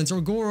with violence or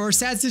gore or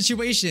sad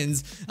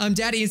situations.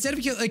 Daddy, instead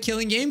of a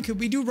killing game, could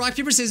we do rock,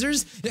 paper,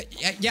 scissors?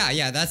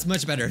 Yeah, that's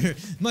much better.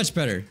 Much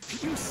better.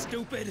 You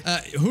stupid.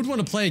 Who'd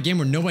want to play a game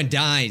where no one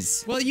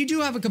dies? Well, you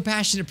do have a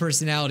compassionate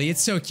personality.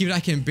 It's so cute, I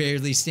can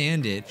barely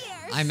stand it.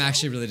 I'm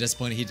actually really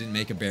disappointed he didn't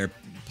make a bear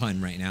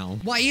pun right now.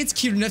 Why, it's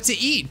cute enough to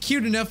eat.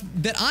 Cute enough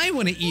that I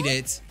want to eat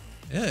it.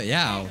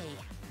 Yeah.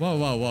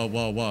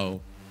 Whoa.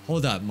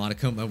 Hold up,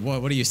 Monokuma.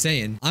 What are you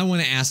saying? I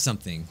want to ask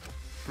something.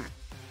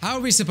 How are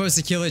we supposed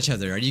to kill each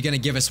other? Are you gonna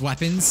give us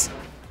weapons?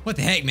 What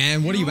the heck,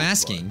 man? What are you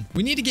asking?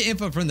 We need to get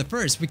info from the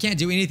first. We can't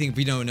do anything if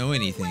we don't know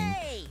anything.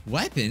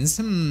 Weapons?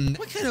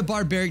 What kind of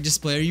barbaric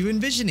display are you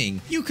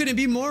envisioning? You couldn't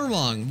be more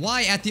wrong.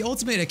 Why, at the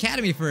Ultimate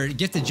Academy for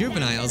Gifted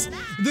Juveniles,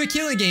 the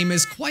killing game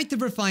is quite the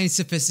refined,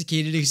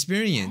 sophisticated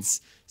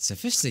experience.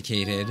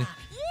 Sophisticated?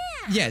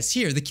 Yes,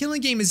 here, the killing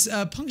game is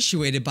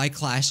punctuated by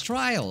class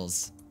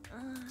trials.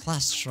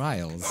 Class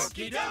trials?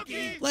 Okie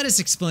dokie. Let us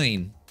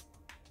explain.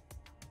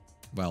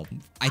 Well,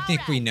 I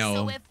think we know.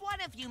 So if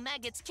one of you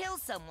maggots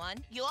kills someone,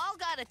 you all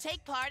gotta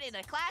take part in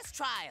a class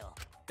trial.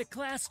 The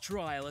class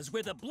trial is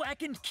where the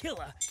blackened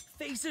killer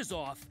faces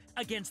off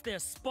against their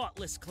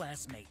spotless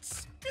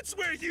classmates. It's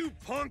where you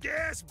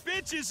punk-ass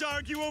bitches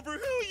argue over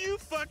who you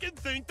fucking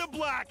think the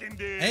blackened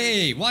is.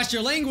 Hey, watch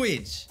your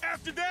language.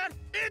 After that,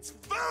 it's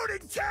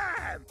voting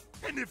time!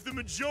 And if the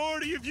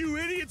majority of you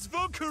idiots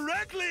vote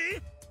correctly,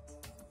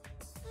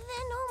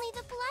 Then only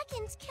the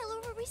Blackened killer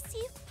will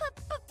receive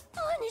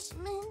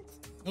punishment.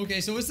 Okay,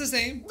 so it's the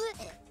same.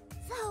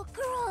 So,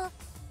 girl,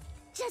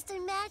 just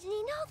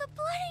imagining all the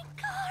blood and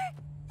gore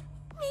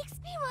makes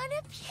me want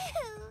to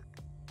puke.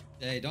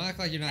 Hey, don't act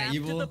like you're not After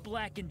evil. the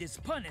blackened is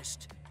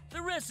punished,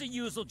 the rest of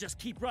yous will just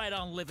keep right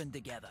on living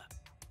together.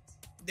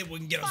 Then we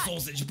can get a But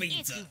sausage if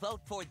pizza. you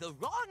vote for the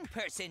wrong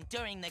person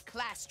during the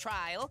class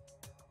trial,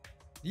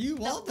 You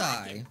the all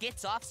die. blackened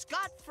gets off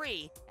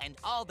scot-free, and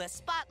all the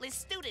spotless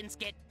students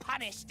get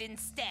punished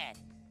instead.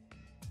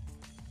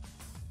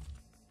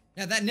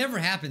 Yeah, that never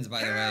happens,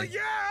 by the hell way.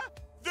 yeah!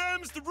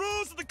 Them's the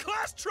rules of the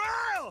class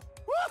trial!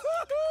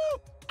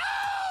 Woo-hoo-hoo!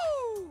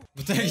 Oh!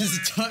 What the heck is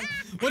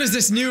it? What is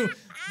this new?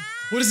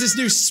 What is this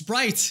new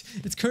sprite?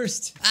 It's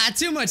cursed.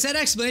 Too much. That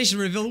explanation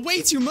revealed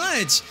way too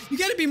much. You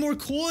gotta be more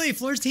coy,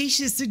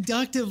 flirtatious,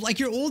 seductive, like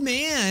your old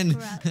man.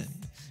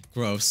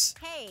 Gross.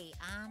 Hey,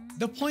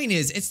 The point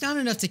is, it's not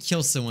enough to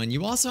kill someone.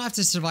 You also have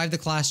to survive the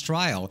class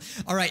trial.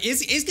 All right,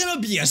 it's gonna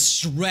be a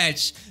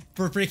stretch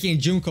for freaking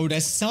Junko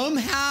to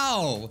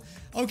somehow,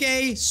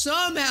 okay,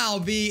 somehow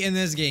be in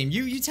this game.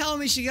 You telling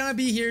me she's gonna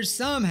be here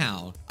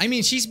somehow? I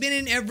mean, she's been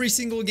in every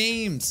single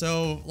game,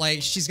 so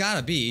like she's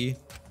gotta be.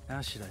 How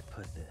should I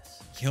put this?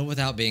 Kill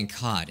without being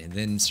caught and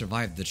then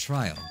survive the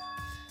trial.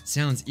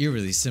 Sounds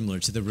eerily similar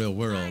to the real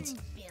world.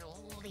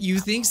 You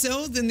think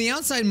so? Then the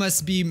outside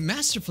must be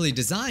masterfully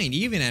designed,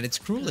 even at its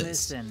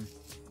cruelest. Listen.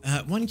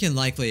 One can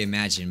likely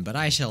imagine, but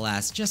I shall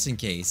ask just in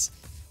case.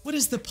 What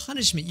is the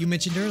punishment you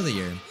mentioned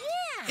earlier?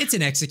 yeah. It's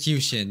an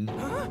execution.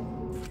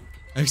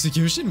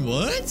 Execution?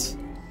 What?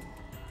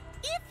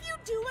 If you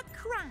do a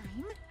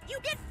crime, you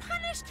get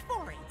punished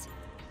for it.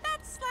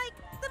 That's like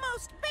the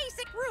most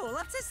basic rule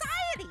of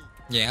society.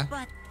 Yeah.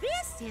 But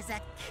this is a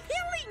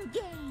killing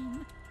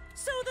game.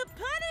 So the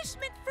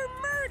punishment for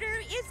murder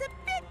is a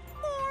bit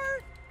more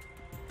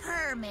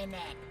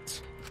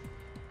permanent.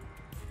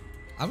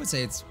 I would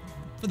say it's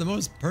for the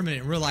most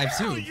permanent in real life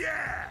Hell too.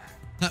 yeah!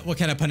 What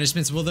kind of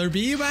punishments will there be,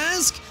 you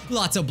ask?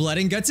 Lots of blood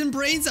and guts and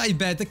brains, I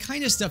bet. The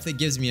kind of stuff that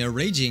gives me a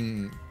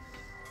raging...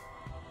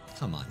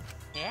 Come on.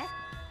 Eh?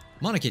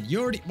 Monica,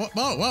 you already... Whoa.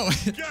 Got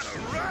a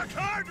rock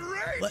hard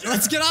rage!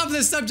 Let's get off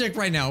this subject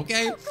right now,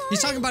 okay?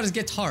 He's talking about his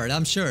guitar,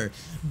 I'm sure.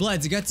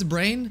 Bloods, guts, and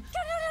brain?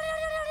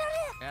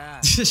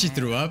 She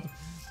threw up.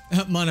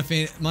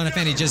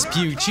 Monofani just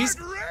puked. She's...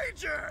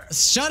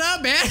 Shut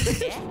up, man!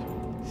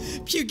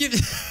 Puke it...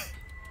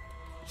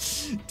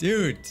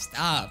 Dude,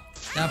 stop.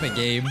 Stop it,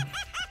 Gabe.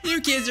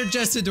 You kids are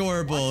just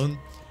adorable.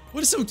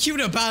 What is so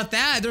cute about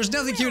that? There's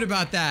nothing cute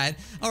about that.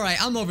 All right,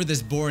 I'm over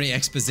this boring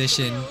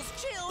exposition.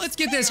 Let's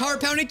get this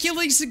heart-pounding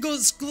killing school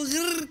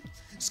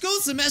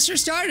semester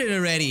started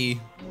already.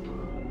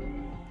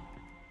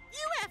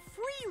 You have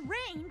free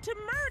reign to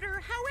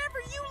murder however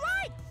you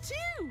like,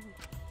 too.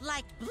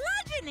 Like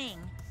bludgeoning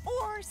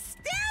or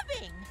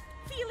stabbing.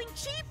 Feeling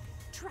cheap?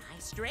 Try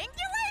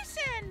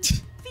strangulation.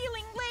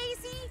 Feeling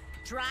lazy?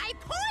 Try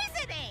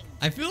poisoning.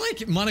 I feel like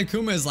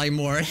Monokuma is like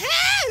more.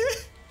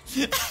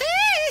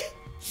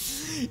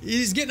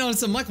 He's getting on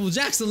some Michael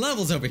Jackson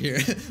levels over here.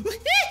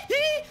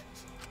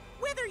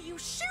 Whether you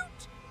shoot,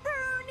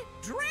 burn,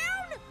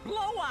 drown,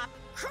 blow up,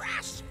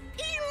 crush,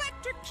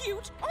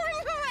 electrocute, or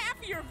laugh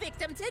your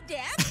victim to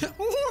death.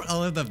 I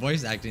love the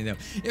voice acting though.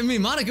 I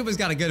mean, Monokuma's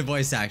got a good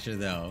voice actor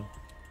though.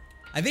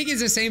 I think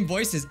it's the same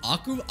voice as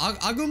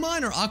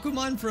Agumon or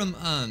Akuman from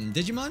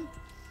Digimon.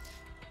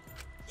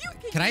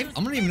 I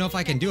don't even know if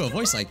I can do a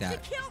voice like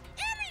that. To kill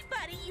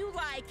anybody you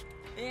like,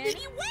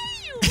 any way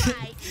you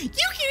like.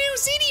 You can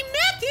use any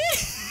method.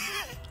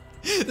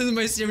 This is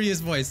my serious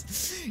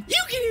voice.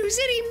 You can use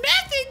any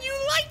method you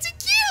like to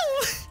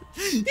kill.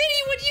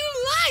 Any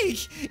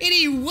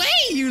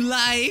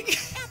like.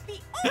 At the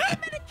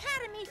Ultimate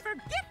Academy for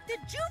Gifted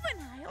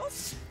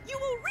Juveniles, you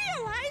will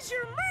realize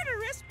your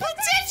murderous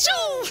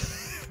potential!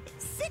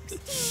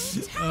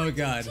 16 Oh,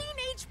 God.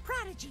 teenage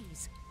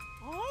prodigies,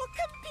 all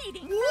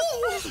competing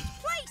for first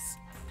place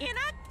in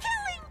a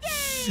killing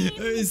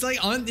game! It's like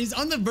he's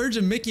on the verge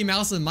of Mickey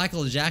Mouse and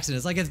Michael Jackson.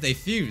 It's like if they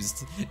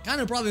fused. Kind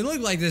of probably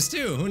look like this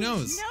too. Who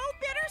knows? No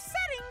better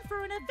setting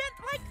for an event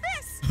like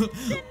this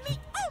than the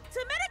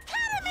Ultimate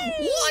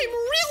Academy! I'm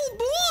real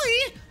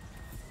boy!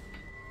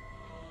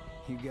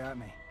 You got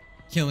me.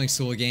 Killing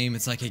school game,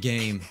 it's like a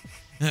game.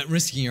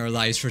 Risking our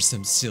lives for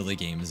some silly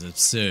game is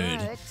absurd.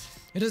 But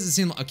It doesn't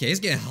seem like, okay, it's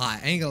getting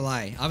hot. I ain't gonna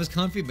lie. I was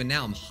comfy, but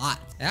now I'm hot.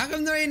 How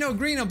come there ain't no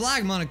green or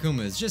black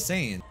Monokumas? Just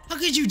saying. How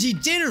could you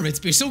degenerates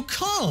be so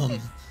calm?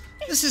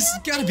 This has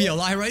gotta be a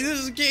lie, right?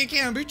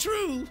 Can't be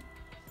true.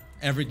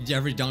 Every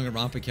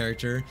Danganronpa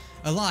character.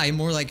 A lie,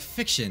 more like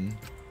fiction.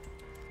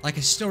 Like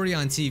a story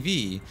on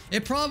TV.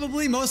 It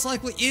probably most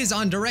likely is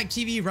on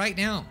DirecTV right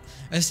now.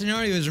 A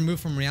scenario is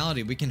removed from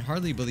reality. We can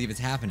hardly believe it's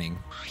happening.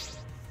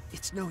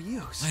 It's no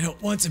use. I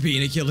don't want to be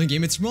in a killing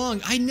game. It's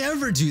wrong. I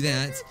never do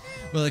that.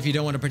 Well, if you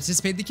don't want to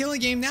participate in the killing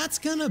game, that's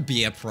gonna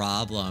be a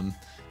problem.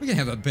 We're gonna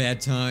have a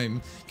bad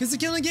time. Because the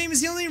killing game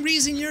is the only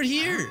reason you're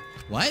here.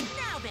 What?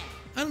 Now then.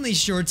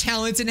 Unleash your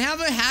talents and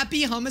have a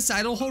happy,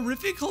 homicidal,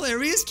 horrific,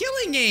 hilarious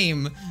killing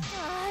game.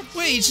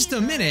 Wait, just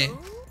a minute.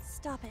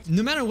 stop it.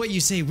 No matter what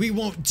you say, we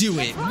won't do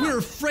it.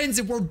 We're friends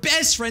and we're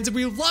best friends and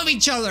we love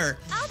each other.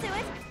 I'll do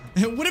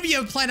it. Whatever you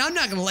have planned, I'm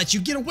not gonna let you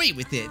get away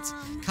with it.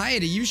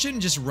 Kaede, you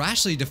shouldn't just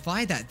rashly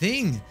defy that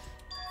thing.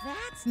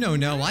 That's No, I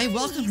nice.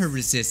 welcome her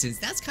resistance.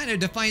 That's kind of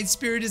defiant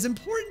spirit is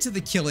important to the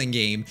killing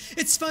game.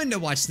 It's fun to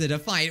watch the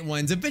defiant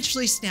ones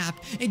eventually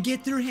snap and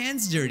get their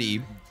hands dirty.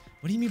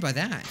 What do you mean by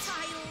that?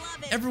 I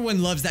love it.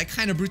 Everyone loves that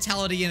kind of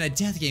brutality in a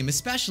death game,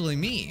 especially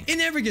me. It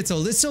never gets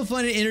old. It's so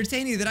fun and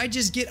entertaining that I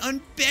just get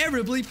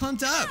unbearably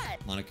pumped up.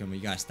 Monokuma,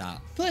 you gotta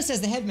stop. Plus, as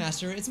the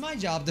headmaster, it's my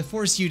job to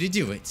force you to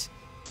do it.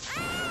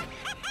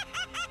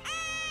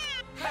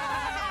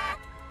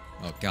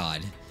 Oh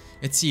God,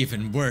 it's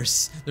even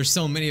worse. There's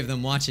so many of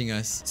them watching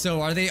us.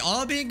 So are they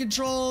all being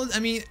controlled? I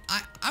mean,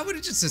 I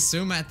would just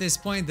assume at this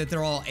point that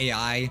they're all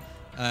AI.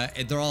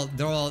 They're all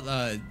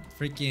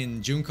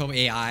freaking Junko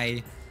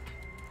AI.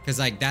 Cause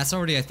like that's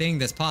already a thing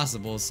that's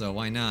possible, so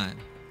why not?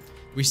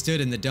 We stood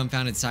in the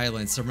dumbfounded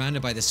silence,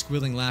 surrounded by the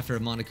squealing laughter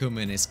of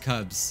Monokuma and his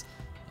cubs.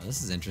 Oh,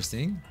 this is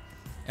interesting.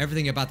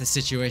 Everything about the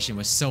situation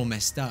was so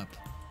messed up.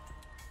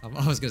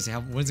 I was gonna say,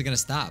 when's it gonna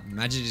stop?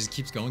 Imagine it just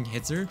keeps going,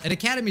 hits her. An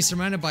academy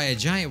surrounded by a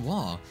giant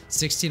wall.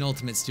 16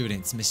 ultimate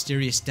students,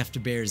 mysterious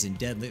stuffed bears and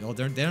deadly, oh,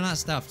 they're not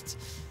stuffed.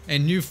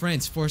 And new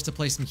friends forced to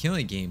play some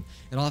killing game.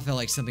 It all felt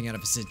like something out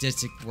of a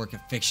sadistic work of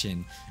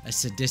fiction. A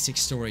sadistic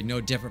story no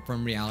different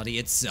from reality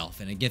itself.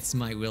 And against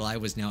my will, I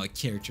was now a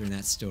character in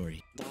that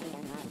story.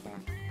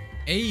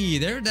 Hey,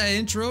 there's that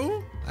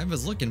intro. I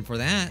was looking for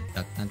that.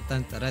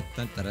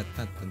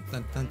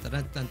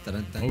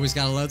 Always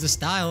gotta love the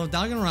style of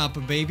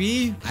Danganronpa,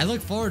 baby. I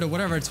look forward to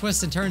whatever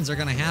twists and turns are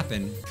gonna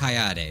happen.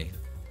 Kaede.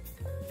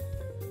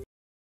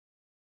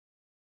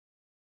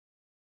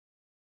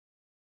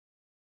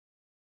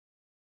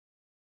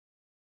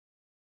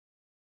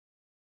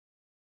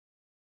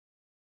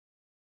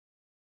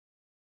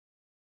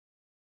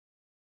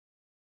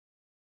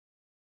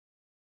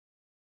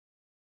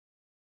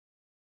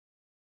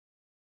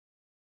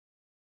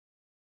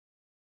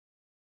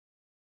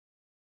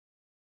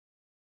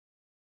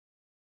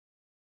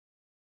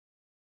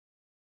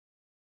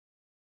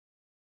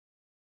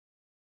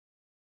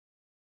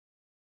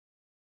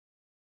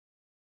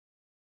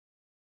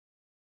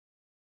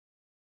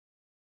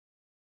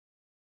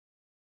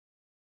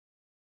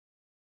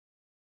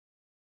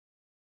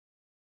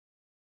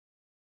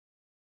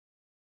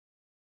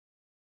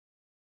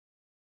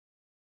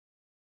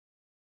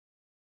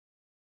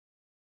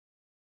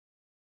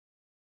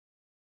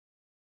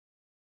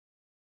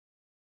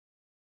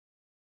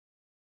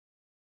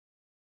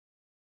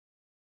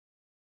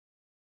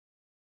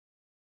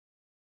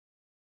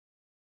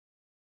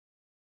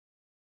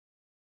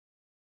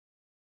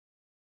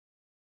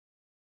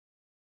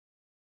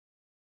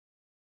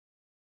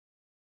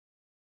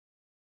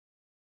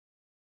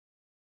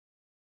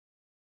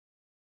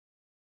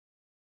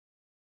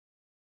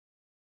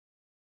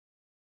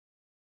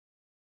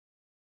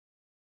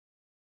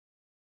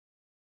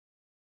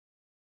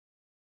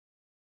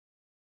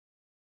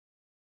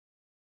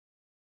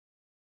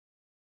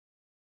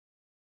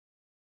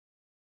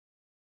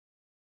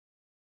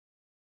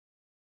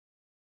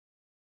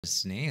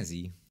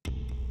 Snazzy.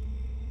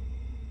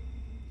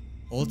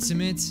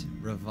 Ultimate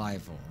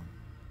Revival.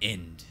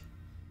 End.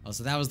 Oh,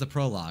 so that was the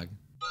prologue.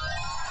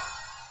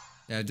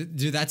 Yeah,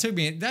 dude, that took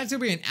me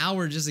an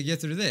hour just to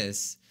get through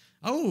this.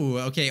 Oh,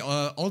 okay.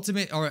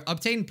 Ultimate or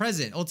obtain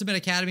present. Ultimate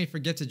Academy for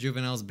Gifted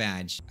Juveniles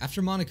badge.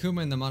 After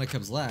Monokuma and the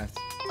Monokubs left,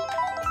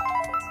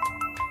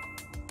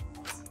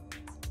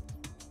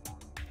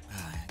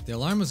 the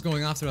alarm was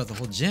going off throughout the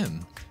whole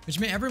gym. which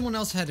meant everyone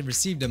else had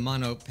received a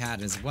mono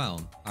pad as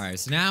well. Alright,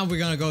 so now we're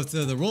gonna go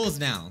through the rules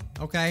now,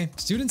 okay?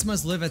 Students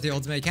must live at the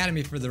Ultimate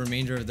Academy for the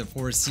remainder of the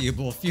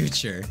foreseeable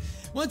future.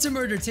 Once a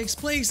murder takes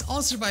place,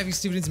 all surviving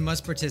students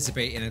must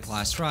participate in a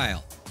class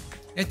trial.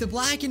 If the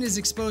Blackened is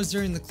exposed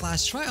during the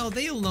class trial,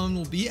 they alone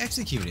will be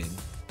executed.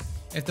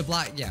 If the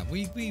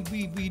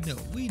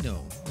we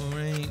know,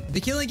 alright? The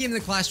killing game in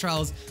the class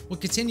trials will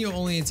continue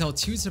only until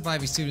 2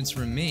 surviving students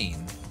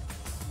remain.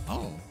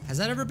 Oh, has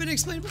that ever been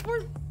explained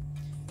before?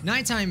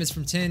 Nighttime is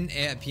from 10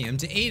 p.m.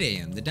 to 8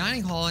 a.m. The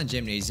dining hall and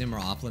gymnasium are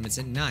off limits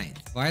at night.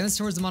 Violence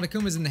towards the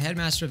Monokumas and the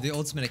headmaster of the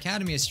Ultimate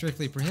Academy is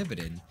strictly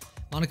prohibited.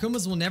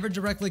 Monokumas will never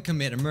directly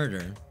commit a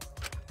murder.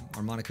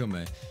 Or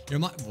Monokuma.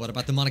 What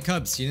about the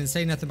Monokubs? You didn't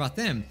say nothing about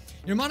them.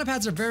 Your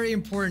monopads are very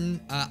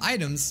important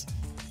items.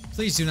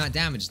 Please do not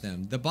damage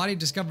them. The body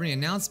discovery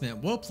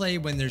announcement will play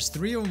when there's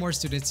 3 or more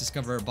students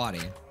discover a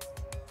body.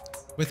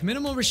 With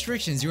minimal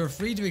restrictions, you are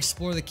free to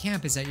explore the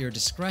campus at your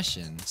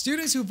discretion.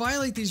 Students who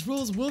violate these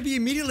rules will be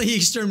immediately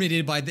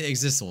exterminated by the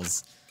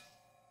Existals.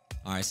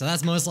 Alright, so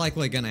that's most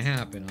likely gonna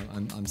happen.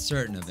 I'm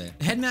certain of it.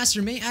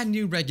 Headmaster may add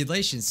new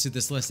regulations to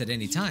this list at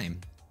any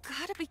time.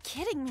 Gotta be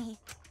kidding me.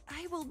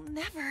 I will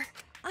never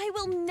You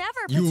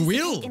participate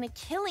will! in a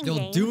killing You'll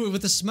game. do it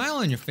with a smile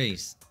on your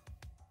face.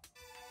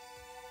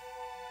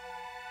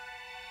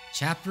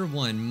 Chapter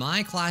 1,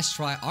 our class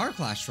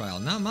trial,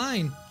 not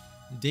mine.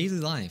 Daily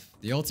life.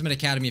 The Ultimate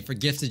Academy for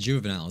Gifted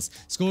Juveniles.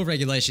 School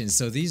regulations,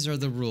 so these are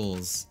the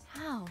rules.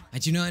 How? I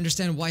do not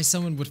understand why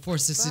someone would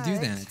force us to do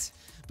that.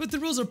 But the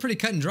rules are pretty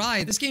cut and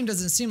dry. This game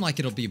doesn't seem like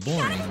it'll be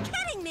boring.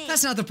 Kidding me.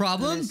 That's not the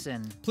problem.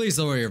 Listen. Please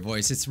lower your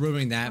voice, it's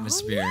ruining the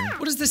atmosphere. yeah.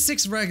 What does the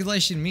 6th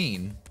regulation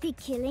mean? The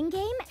killing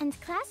game and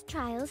class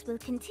trials will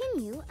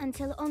continue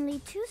until only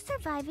 2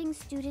 surviving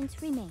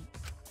students remain.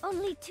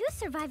 Only 2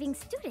 surviving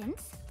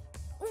students?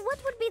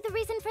 What would be the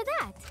reason for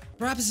that?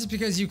 Perhaps it's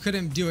because you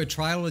couldn't do a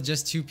trial with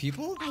just 2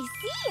 people?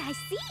 I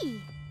see.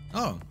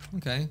 Oh,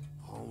 okay.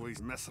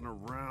 Always messing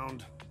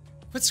around.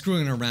 Quit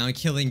screwing around,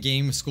 killing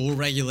game school Don't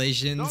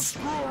regulations.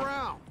 screw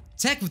around.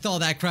 Tech with all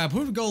that crap, who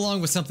would go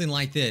along with something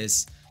like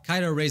this?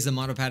 Kaido raised the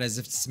monopad as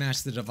if to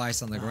smash the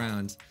device on the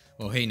ground.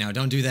 Well, hey now,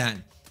 don't do that.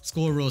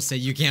 School rules say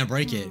you can't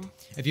break it.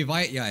 If you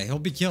bite, he'll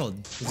be killed.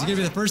 Is he gonna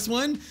be the first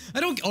one?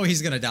 Oh,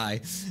 he's gonna die.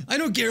 I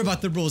don't care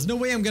about the rules. No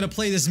way I'm gonna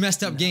play this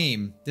messed up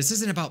game. This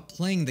isn't about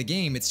playing the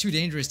game. It's too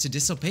dangerous to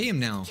disobey him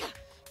now.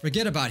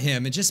 Forget about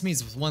him. It just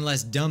means one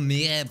less dumb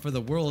meh for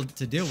the world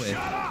to deal with.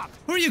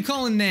 Who are you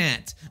calling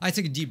that? I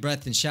took a deep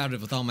breath and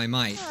shouted with all my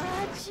might.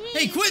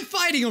 Hey, quit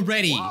fighting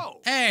already! Whoa.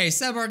 Hey,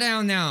 settle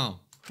down now.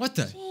 What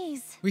the?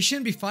 Jeez. We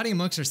shouldn't be fighting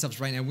amongst ourselves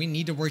right now. We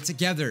need to work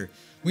together.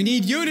 We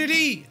need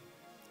unity!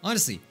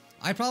 Honestly,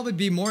 it'd probably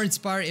be more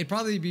inspiring if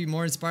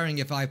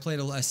I played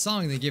a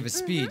song than give a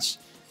speech.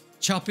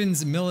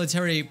 Chopin's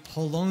military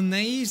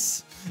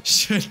polonaise?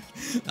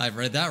 I've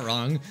read that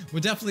wrong.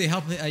 Would definitely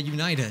help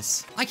unite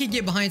us. I could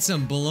get behind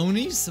some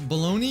bologna,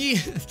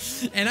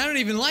 and I don't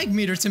even like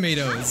meat or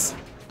tomatoes.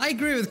 I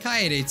agree with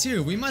Kaede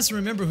too. We must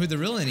remember who the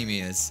real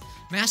enemy is.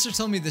 Master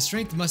told me the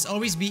strength must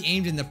always be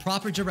aimed in the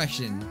proper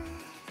direction.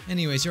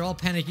 Anyways, you're all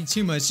panicking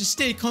too much. Just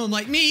stay calm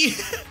like me.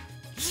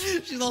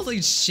 She's also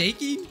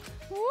shaking.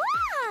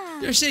 Wow.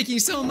 You're shaking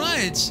so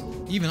much.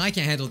 Even I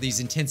can't handle these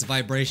intense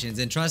vibrations,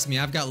 and trust me,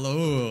 I've got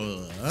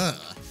low.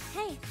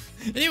 Hey.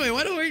 Anyway,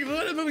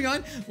 moving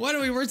on. Why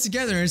don't we work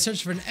together and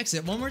search for an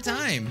exit one more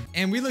time?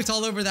 And we looked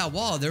all over that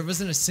wall. There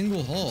wasn't a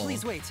single hole.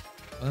 Please wait.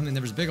 Well, I mean,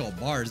 there was big old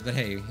bars, but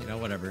hey,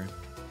 whatever.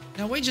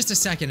 Now wait just a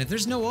second. If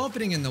there's no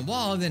opening in the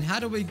wall, then how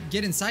do we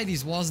get inside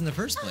these walls in the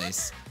first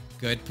place?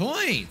 Good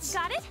point.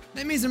 Got it?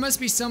 That means there must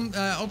be some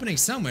opening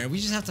somewhere. We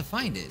just have to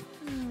find it.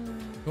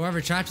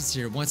 Whoever trapped us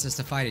here wants us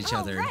to fight each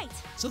other. Right.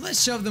 So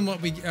let's show them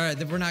that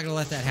we're not gonna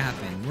let that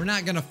happen. We're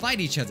not gonna fight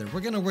each other.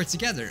 We're gonna work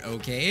together,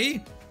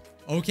 okay?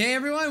 Okay,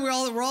 everyone? We're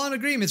all in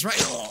agreement, right?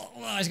 Oh,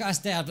 I just got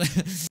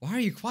stabbed. Why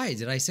are you quiet?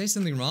 Did I say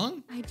something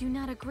wrong? I do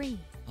not agree.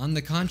 On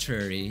the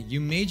contrary,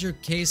 you made your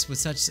case with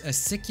such a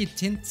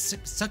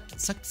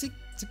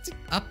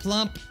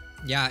plump.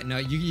 Yeah, no,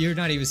 you're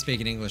not even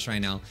speaking English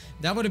right now.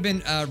 That would have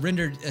been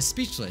rendered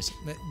speechless.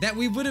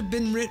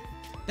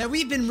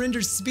 We've been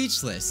rendered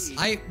speechless.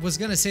 I was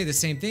gonna say the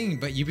same thing,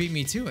 but you beat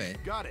me to it.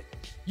 Got it.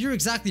 You're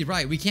exactly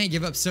right. We can't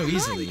give up so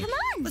easily. Come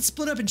on. Let's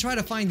split up and try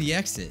to find the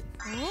exit.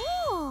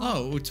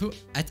 Oh.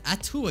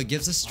 Atua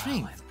gives us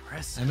strength. Wow,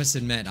 impressive. I must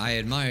admit, I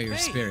admire your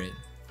spirit.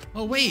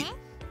 Oh, wait.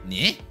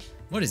 Nah?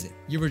 What is it?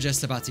 You were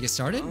just about to get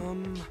started?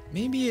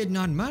 Maybe it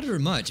not matter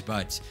much,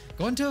 but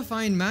going to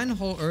find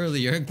manhole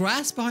earlier,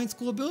 grass behind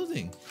school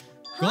building.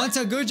 Going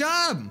to good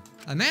job.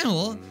 A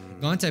manhole?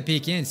 Going to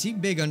peek in, see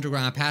big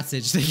underground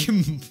passage.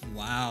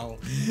 Wow.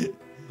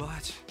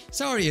 But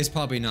Sorry is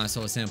probably not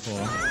so simple.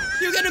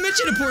 You gotta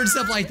mention important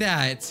stuff like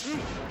that.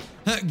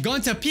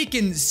 Going to peek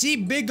and see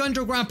big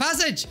underground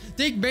passage.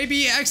 Think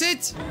baby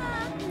exit?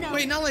 No.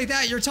 Wait, not like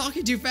that. You're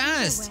talking too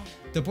fast.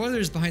 The boiler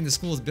is behind the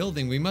school's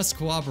building. We must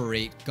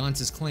corroborate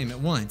Gonta's claim at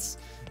once.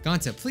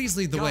 Gonta, please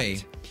lead the way.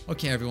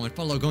 Okay, everyone,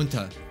 follow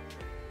Gonta.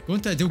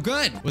 Gunta, do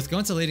good! With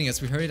Gunta leading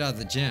us, we hurried out of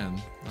the gym.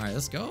 Alright,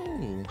 let's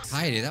go.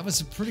 Heidi, that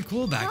was pretty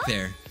cool back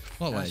there.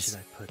 What was?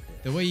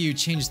 The way you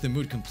changed the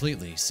mood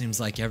completely.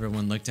 Seems like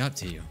everyone looked up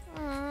to you.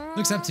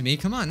 Looks up to me?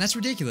 Come on, that's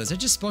ridiculous. I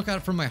just spoke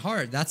out from my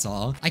heart, that's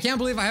all. I can't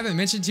believe I haven't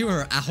mentioned to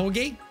her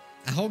Ahoge.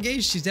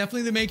 Ahoge, she's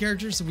definitely the main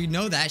character, so we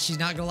know that. She's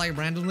not gonna like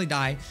randomly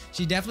die.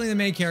 She's definitely the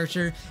main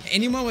character.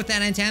 Anyone with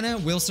that antenna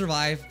will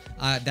survive.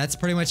 That's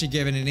pretty much a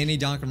given in any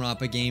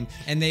Danganronpa game,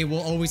 and they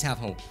will always have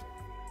hope.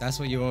 That's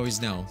what you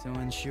always know. So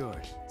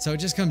unsure. So it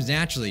just comes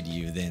naturally to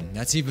you then.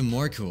 That's even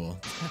more cool.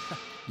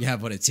 You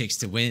have what it takes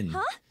to win.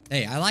 Huh?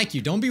 Hey, I like you.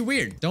 Don't be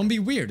weird. Don't be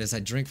weird as I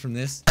drink from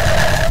this.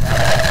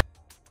 I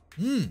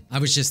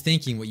was just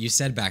thinking what you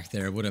said back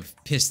there would have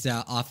pissed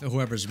off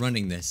whoever's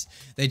running this.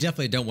 They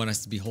definitely don't want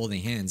us to be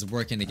holding hands,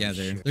 working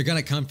together. Sure. They're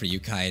gonna come for you,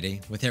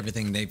 Kaede, with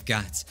everything they've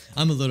got.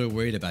 I'm a little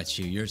worried about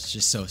you. You're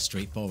just so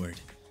straightforward.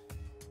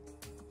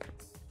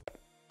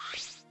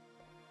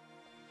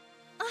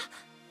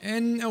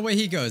 And away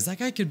he goes. That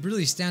guy could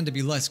really stand to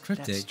be less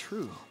cryptic. That's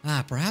true.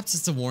 Perhaps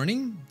it's a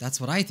warning?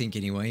 That's what I think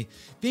anyway.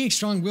 Being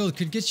strong-willed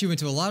could get you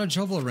into a lot of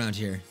trouble around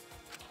here.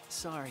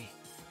 Sorry.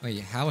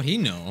 Wait, how would he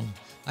know?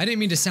 I didn't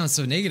mean to sound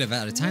so negative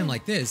at a time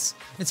like this.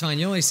 It's fine,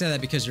 you only said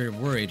that because you're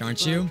worried,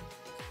 aren't you?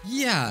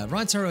 Yeah,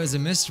 Rantaro is a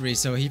mystery,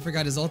 so he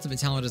forgot his ultimate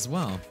talent as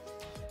well.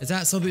 Is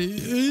that something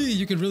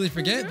you could really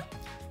forget?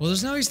 Well,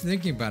 there's no use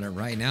thinking about it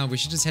right now. We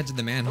should just head to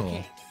the manhole.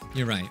 Okay.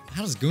 You're right.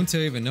 How does Gunta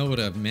even know what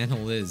a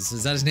manhole is?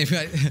 Is that his name?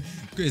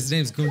 His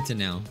name's Gunta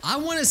now. I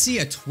want to see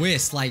a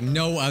twist like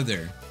no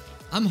other.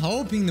 I'm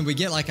hoping that we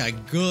get like a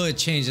good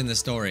change in the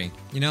story.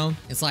 You know?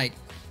 It's like,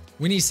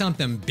 we need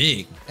something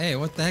big. Hey,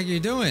 what the heck are you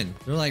doing?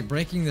 They're like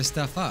breaking this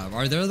stuff up.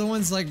 Are they the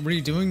ones like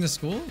redoing the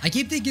school? I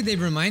keep thinking they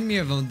remind me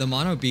of the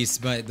Mono Beasts,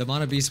 but the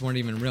Mono Beasts weren't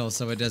even real,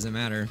 so it doesn't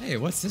matter. Hey,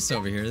 what's this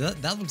over here?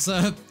 That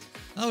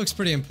looks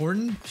pretty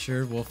important.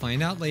 Sure, we'll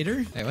find out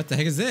later. Hey, what the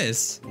heck is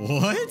this?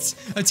 What?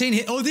 Obtain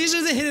hit. Oh, these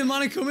are the hidden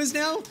Monokumas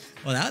now?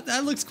 Well,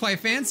 that looks quite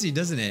fancy,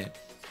 doesn't it?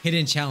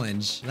 Hidden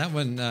challenge. That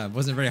one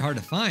wasn't very hard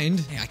to find.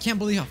 Hey, I can't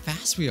believe how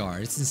fast we are.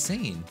 It's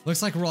insane.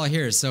 Looks like we're all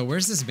here. So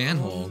where's this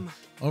manhole?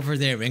 Over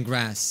there in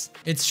grass.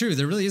 It's true,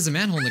 there really is a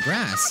manhole in the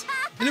grass.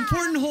 An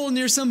important hole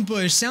near some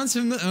bush. Sounds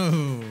familiar.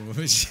 Oh,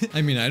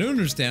 I mean, I don't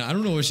understand. I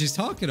don't know what she's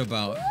talking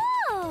about.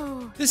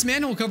 Whoa. This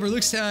manhole cover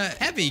looks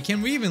heavy.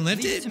 Can we even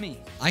lift it? To me.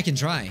 I can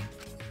try.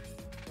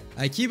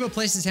 Kiba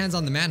placed his hands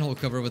on the manhole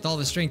cover with all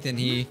the strength and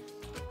he...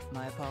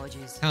 My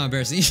apologies. How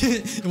embarrassing.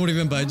 It won't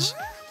even budge.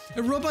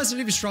 A robot's not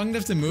even strong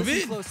enough to move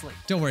it? Closely.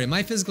 Don't worry,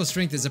 my physical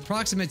strength is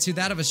approximate to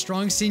that of a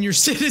strong senior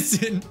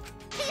citizen.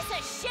 Piece of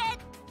shit!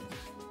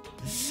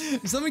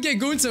 Someone get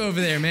Gunta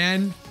over there,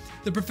 man.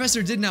 The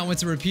professor did not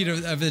want a repeat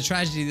of the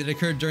tragedy that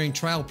occurred during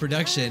trial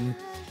production.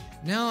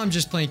 Now I'm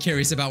just plain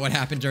curious about what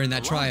happened during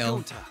that trial.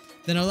 Gunta.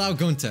 Then allow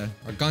Gunta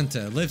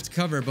lift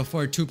cover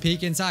before to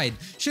peek inside.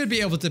 Should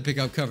be able to pick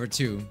up cover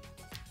too.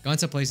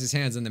 Gunta places his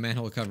hands on the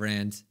manhole cover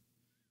and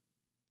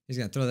he's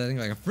gonna throw that thing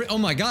like a oh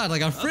my god,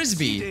 like a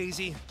frisbee.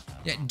 Daisy.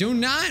 Yeah, do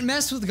not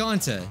mess with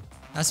Gunta.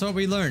 That's what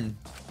we learned.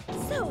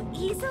 So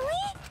easily?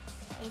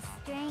 His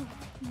strength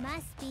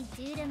must be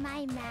due to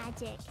my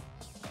magic.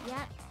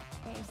 Yep,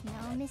 there's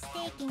no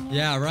mistaking it.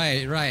 Yeah,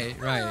 right.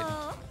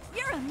 Oh,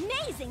 you're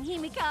amazing,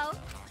 Himiko.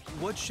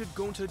 What should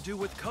Gunta do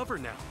with cover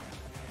now?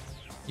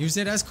 Use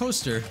it as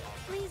coaster.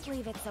 Please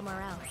leave it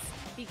somewhere else.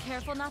 Be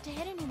careful not to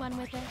hit anyone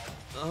with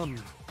it.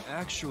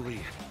 Actually,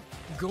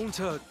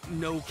 Gunta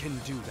can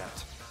do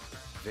that.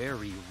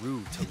 Very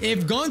rude to litter.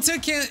 If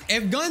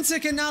Gunta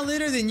cannot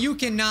litter, then you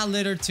cannot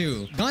litter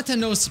too. Gunta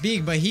no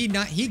speak, but he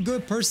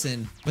good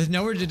person. With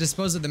nowhere to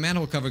dispose of the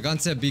manhole cover,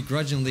 Gunta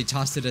begrudgingly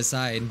tossed it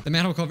aside. The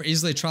manhole cover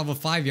easily traveled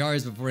 5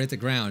 yards before it hit the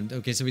ground.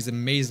 Okay, so he's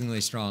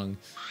amazingly strong.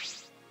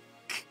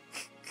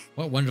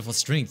 What wonderful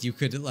strength. You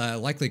could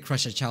likely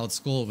crush a child's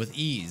skull with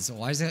ease.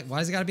 Why is it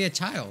gotta be a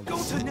child?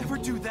 Gunta never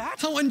do that?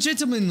 How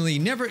ungentlemanly.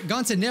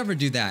 Gunta never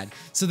do that.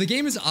 So the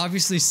game is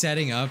obviously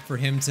setting up for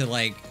him to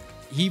like,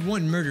 he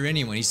wouldn't murder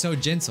anyone. He's so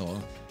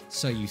gentle.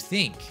 So you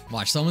think.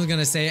 Watch, someone's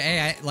gonna say,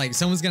 hey,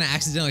 someone's gonna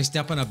accidentally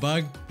step on a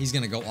bug. He's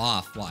gonna go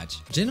off,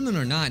 watch. Gentleman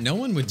or not, no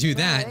one would do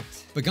that.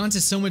 But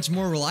Gunta's so much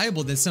more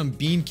reliable than some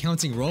bean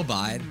counting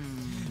robot.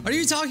 Are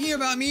you talking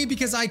about me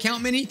because I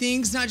count many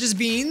things, not just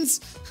beans?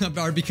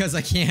 Or because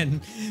I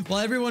can? While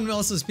everyone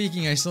else was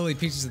speaking, I slowly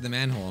peeked into the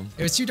manhole.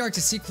 It was too dark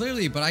to see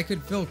clearly, but I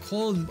could feel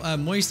cold,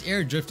 moist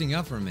air drifting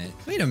up from it.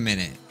 Wait a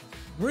minute.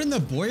 We're in the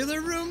boiler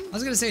room? I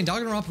was gonna say in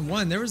Danganronpa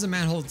 1, there was a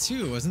manhole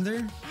too, wasn't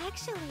there?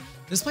 Actually.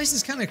 This place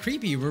is kind of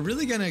creepy. We're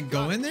really gonna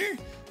go in there?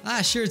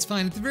 Ah, sure, it's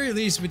fine. At the very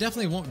least, we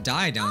definitely won't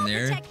die down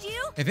there. I'll protect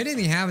you. If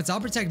anything happens,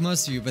 I'll protect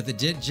most of you, but the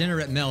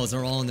degenerate males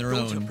are all on their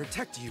own. Gunta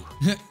protect you.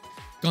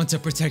 Gunta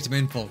protect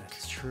menfolk.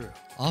 That's true.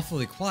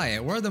 Awfully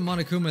quiet. Where are the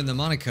Monokuma and the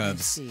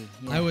MONOKUM'S? Yeah.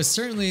 I was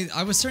certain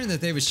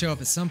that they would show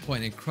up at some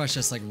point and crush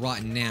us like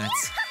rotten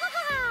gnats.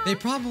 They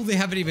probably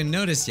haven't even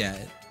noticed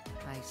yet.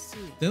 I see.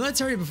 Then let's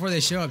hurry before they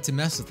show up to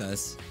mess with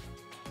us.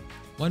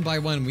 One by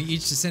one, we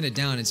each descended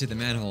down into the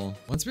manhole.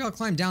 Once we all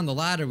climbed down the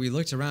ladder, we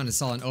looked around and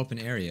saw an open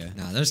area.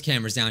 Nah, there's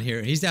cameras down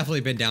here. He's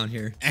definitely been down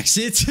here.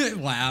 Exit?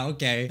 Wow,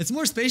 okay. It's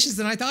more spacious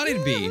than I thought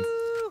it'd be.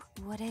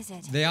 What is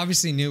it? They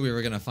obviously knew we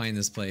were gonna find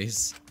this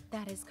place.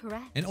 That is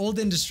correct. An old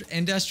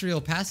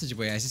industrial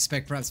passageway. I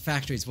suspect perhaps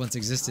factories once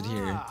existed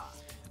here.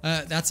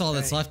 That's all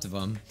that's left of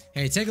them.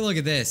 Hey, take a look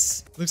at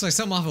this. Looks like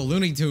something off of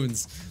Looney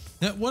Tunes.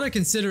 What a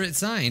considerate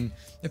sign.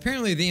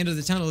 Apparently the end of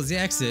the tunnel is the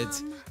exit.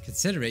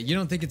 Considerate? You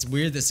don't think it's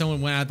weird that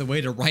someone went out of the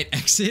way to write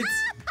exit?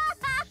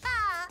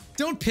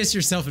 Don't piss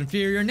yourself in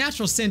fear. Your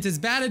natural scent is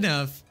bad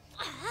enough.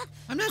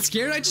 I'm not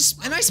scared. I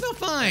smell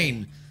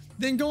fine.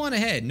 Then go on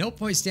ahead. No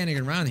point standing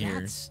around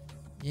here.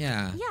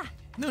 Yeah.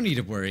 No need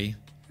to worry.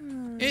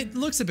 It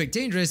looks a bit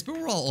dangerous, but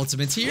we're all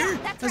ultimates here.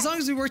 As long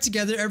as we work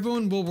together,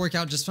 everyone will work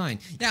out just fine.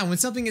 Yeah, when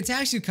something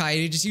attacks you,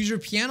 Kaede, just use your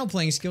piano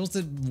playing skills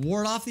to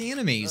ward off the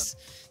enemies.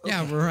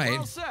 Yeah, we're right.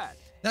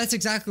 That's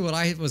exactly what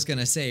I was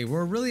gonna say.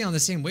 We're really on the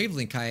same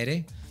wavelength,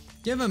 Kaede.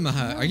 Give him a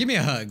hug, or give me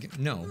a hug.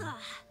 No.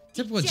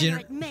 Typical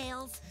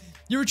males.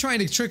 You were trying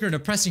to trick her into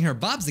pressing her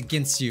bobs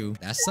against you.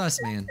 That's sus,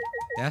 man.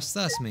 That's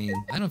sus, man.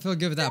 I don't feel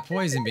good with that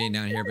poison being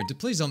down here, but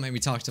please don't make me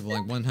talk to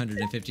like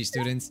 150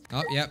 students.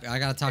 Oh, yep, I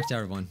gotta talk to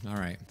everyone. All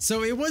right.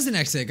 So it was an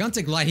exit.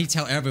 Gunta glad he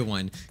tell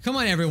everyone. Come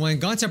on, everyone.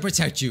 Gunta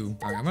protect you.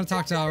 All right, I'm gonna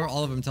talk to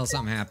all of them until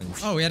something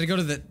happens. Oh, we had to go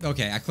to the...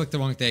 Okay, I clicked the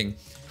wrong thing.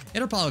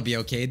 It'll probably be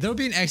okay. There'll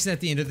be an exit at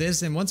the end of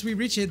this, and once we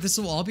reach it, this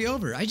will all be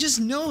over. I just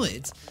know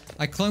it.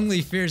 I clung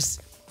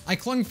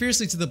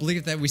fiercely to the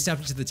belief that we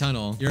stepped into the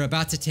tunnel. You're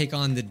about to take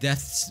on the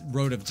death's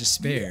road of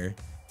despair.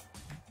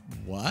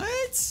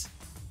 What?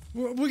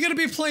 We're gonna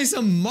be playing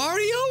some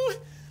Mario?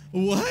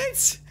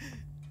 What?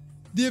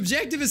 The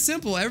objective is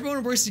simple.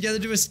 Everyone works together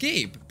to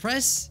escape.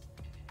 Press.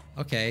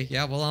 Okay,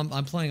 yeah, well,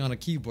 I'm playing on a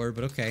keyboard,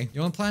 but okay.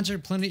 You'll encounter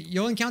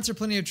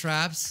plenty of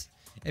traps.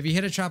 If you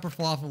hit a trap or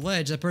fall off a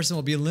ledge, that person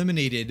will be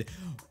eliminated.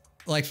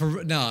 Like,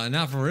 no,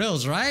 not for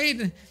reals, right?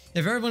 If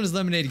everyone is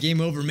eliminated,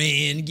 game over,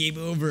 man. Game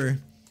over.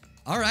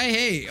 Alright,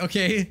 hey,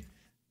 okay.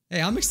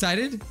 Hey, I'm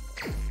excited.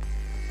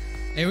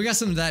 Hey, we got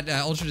some of that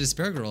Ultra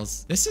Despair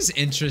Girls. This is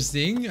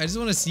interesting. I just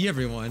want to see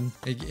everyone.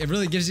 It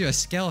really gives you a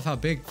scale of how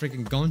big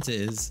freaking Gonta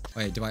is.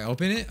 Wait, do I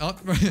open it? Oh,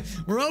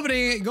 we're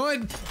opening it. Go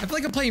ahead. I feel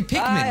like I'm playing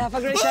Pikmin. Bye, have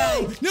a great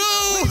time.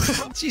 No!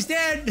 She's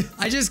dead.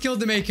 I just killed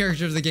the main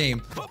character of the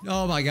game.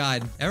 Oh my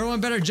god. Everyone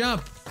better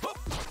jump.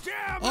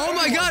 Oh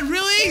my god,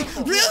 really?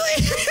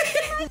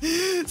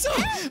 Really? So,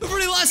 I've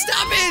already lost.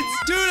 Stop it!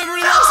 Dude, I've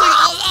already lost like,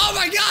 oh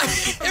my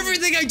god!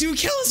 Everything I do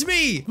kills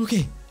me!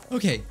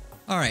 Okay.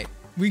 Alright,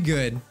 we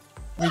good.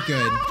 We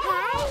good.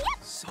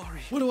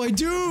 Sorry. What do I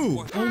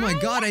do? Oh my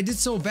god, I did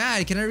so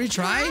bad. Can I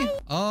retry?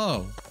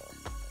 Oh.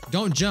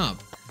 Don't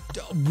jump.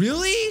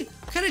 Really?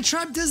 What kind of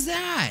trap does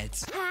that?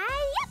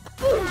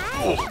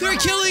 They're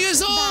killing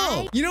us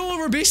all! You know what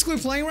we're basically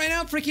playing right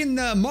now? Freaking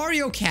the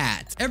Mario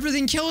Cat.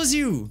 Everything kills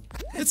you.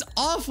 It's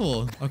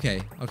awful.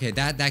 Okay,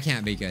 that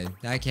can't be good.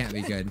 That can't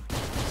be good.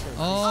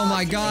 Oh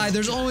my god,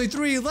 there's only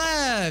 3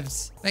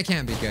 left. That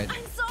can't be good.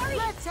 I'm sorry.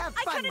 Let's have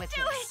fun. I couldn't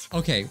do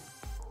it.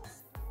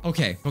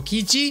 Okay,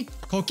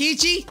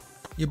 Kokichi,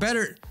 you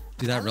better...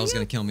 Dude, that rail's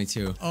gonna kill me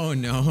too. Oh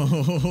no,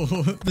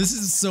 this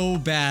is so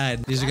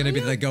bad. These are gonna be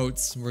the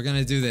goats. We're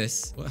gonna do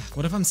this.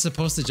 What if I'm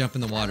supposed to jump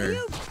in the water?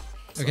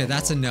 Okay,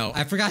 that's a no.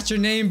 I forgot your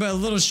name, but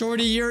little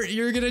shorty,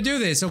 you're gonna do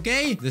this,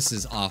 okay? This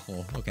is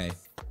awful. Okay.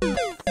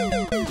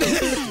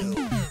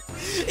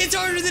 It's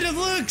harder than it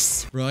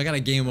looks! Bro, I got a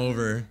game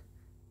over.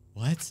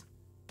 What?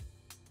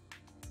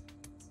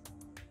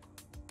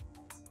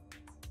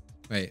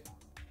 Wait.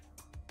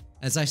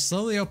 As I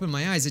slowly opened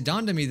my eyes, it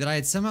dawned on me that I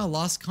had somehow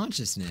lost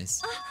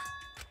consciousness.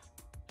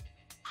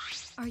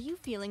 Are you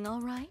feeling all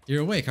right?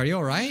 You're awake. Are you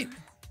all right?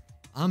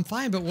 I'm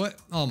fine, but what?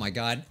 Oh my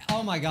god.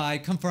 Oh my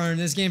god. Confirm.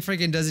 This game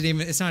freaking doesn't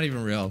even... It's not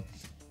even real.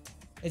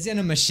 It's in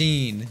a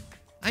machine.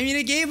 I mean,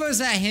 it gave us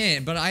that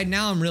hint, but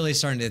now I'm really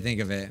starting to think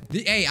of it.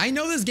 Hey, I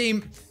know this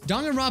game...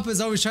 Danganronpa is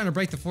always trying to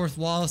break the fourth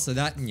wall, so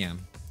that... Yeah.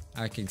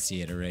 I can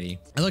see it already.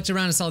 I looked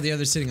around and saw the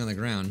others sitting on the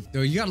ground.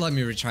 Though you gotta let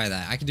me retry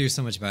that. I can do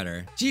so much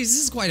better. Jeez,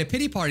 this is quite a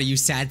pity party, you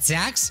sad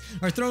sacks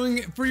are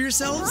throwing for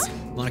yourselves.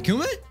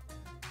 Monokuma?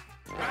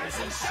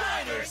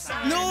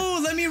 No,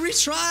 let me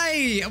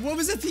retry. What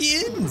was at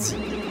the end?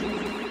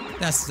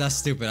 That's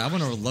stupid. I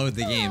want to load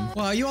the game.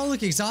 Wow, you all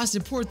look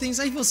exhausted. Poor things.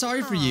 I feel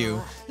sorry for you.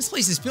 This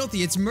place is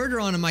filthy. It's murder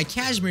on my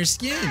cashmere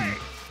skin.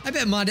 I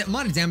bet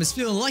Monodam is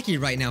feeling lucky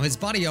right now. His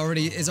body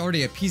is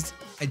already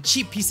a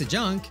cheap piece of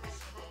junk.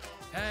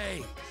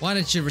 Hey. Why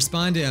don't you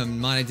respond to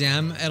him,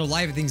 Monodam? It'll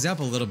liven things up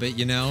a little bit,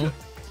 you know?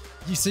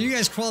 So you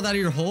guys crawled out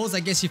of your holes? I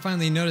guess you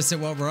finally noticed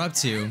what we're up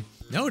to.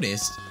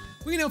 Noticed?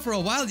 We know for a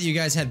while that you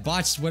guys had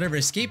botched whatever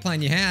escape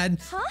plan you had.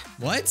 Huh?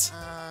 What?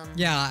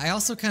 Yeah, I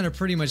also kind of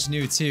pretty much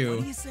knew too.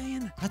 What are you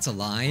saying? That's a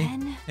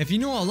lie. If you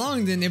knew all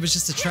along, then it was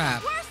just a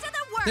trap.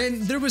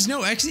 Then there was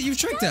no exit. You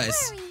tricked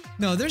us.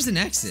 No, there's an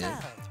exit.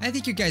 I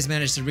think you guys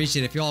managed to reach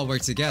it if you all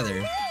work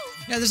together.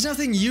 Yeah, there's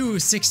nothing you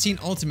 16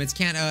 Ultimates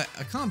can't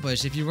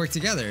accomplish if you work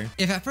together.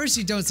 If at first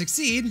you don't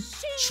succeed,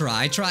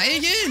 try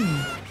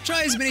again.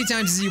 Try as many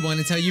times as you want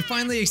until you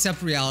finally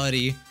accept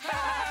reality.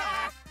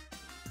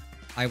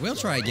 I will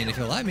try again if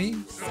you'll let me.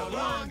 So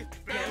long,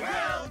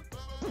 farewell.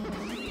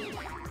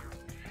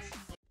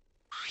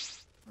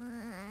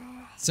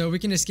 So we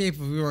can escape if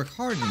we work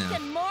hard enough.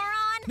 Fucking moron!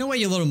 No way,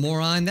 you little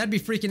moron. That'd be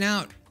freaking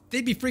out.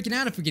 They'd be freaking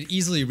out if we could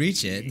easily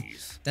reach it.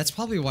 That's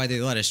probably why they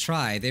let us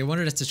try. They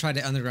wanted us to try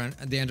the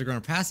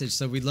underground passage,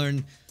 so we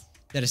learned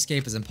that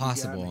escape is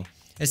impossible.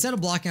 Instead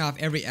of blocking off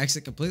every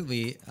exit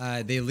completely,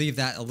 they leave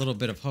that a little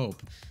bit of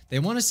hope. They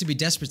want us to be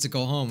desperate to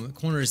go home,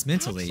 corner us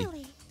mentally.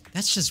 Actually,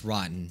 That's just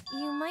rotten.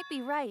 you might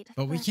be right.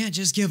 But we can't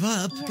just give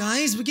up. Yeah.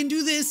 Guys, we can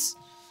do this.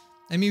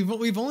 I mean,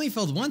 we've only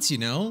failed once, you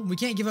know? We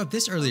can't give up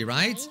this early,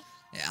 right?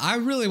 I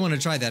really want to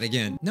try that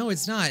again. No,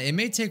 it's not. It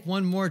may take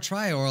one more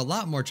try or a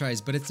lot more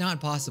tries, but it's not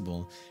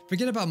possible.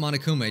 Forget about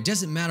Monokuma. It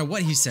doesn't matter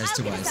what he says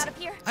to us.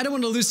 I don't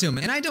want to lose to him,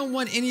 and I don't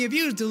want any of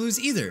you to lose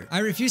either. I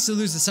refuse to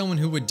lose to someone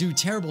who would do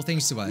terrible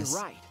things to us.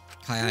 You're right.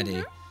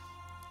 Kayade.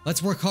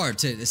 Let's work hard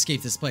to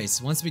escape this place.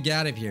 Once we get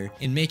out of here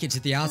and make it to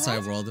the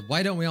outside world,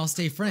 why don't we all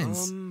stay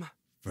friends?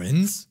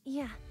 Friends?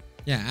 Yeah.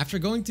 Yeah, after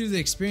going through the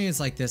experience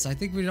like this, I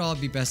think we'd all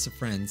be best of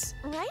friends.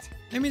 Right?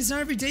 I mean, it's not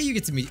every day you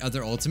get to meet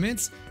other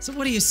Ultimates, so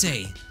what do you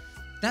say?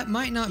 That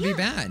might not be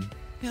bad.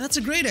 Yeah, that's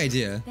a great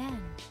idea. Ben.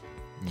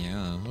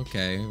 Yeah,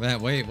 okay.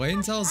 Wait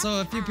until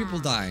a few people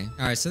die.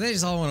 Alright, so they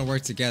just all want to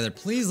work together.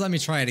 Please let me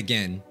try it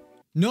again.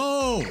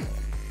 No!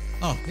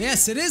 Oh,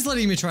 yes, it is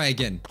letting me try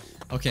again.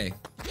 Okay.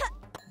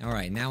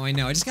 Alright, now I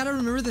know. I just gotta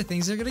remember the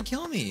things that are gonna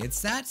kill me.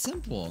 It's that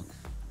simple.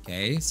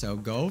 Okay, so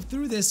go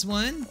through this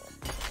one.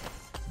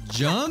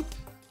 Jump.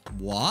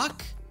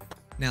 Walk.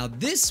 Now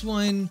this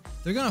one,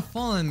 they're gonna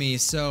fall on me,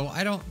 so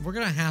we're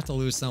gonna have to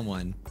lose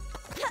someone.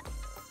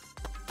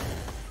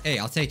 Hey,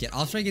 I'll take it.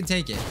 I'll freaking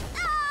take it.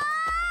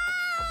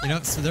 You know,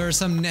 so there are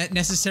some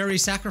necessary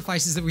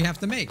sacrifices that we have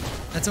to make.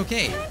 That's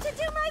okay.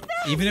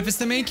 Even if it's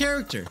the main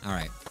character. All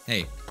right.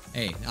 Hey,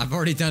 I've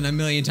already done a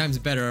million times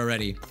better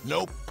already.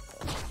 Nope.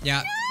 Yeah.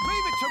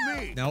 Leave it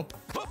to me. Nope.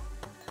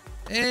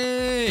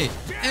 Hey!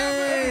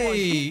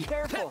 Hey!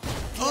 Careful.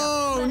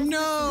 Oh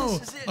no!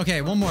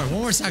 Okay, one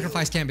more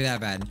sacrifice can't be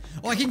that bad.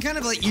 Oh, I can kind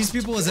of like use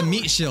people as a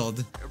meat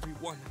shield.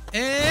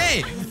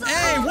 Hey!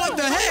 Hey! What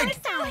the heck?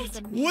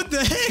 What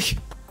the heck?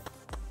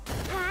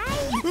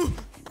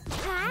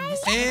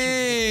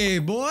 Hey,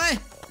 boy!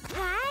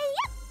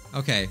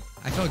 Okay,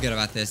 I feel good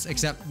about this,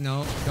 except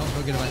no, don't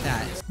feel good about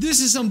that. This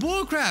is some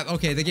bullcrap!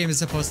 Okay, the game is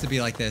supposed to be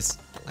like this.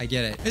 I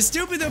get it. It's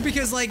stupid though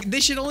because like they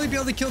should only be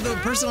able to kill the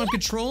person I'm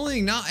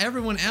controlling, not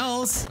everyone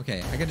else.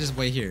 Okay, I can just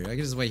wait here.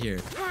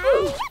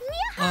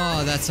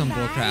 Oh, that's some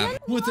bullcrap.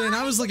 What then?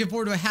 I was looking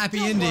forward to a happy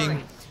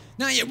ending.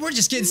 Not yet, we're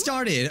just getting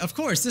started. Of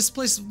course,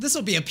 this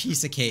will be a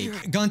piece of cake.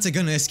 Gonta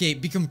gonna escape,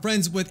 become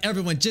friends with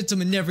everyone,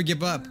 gentlemen never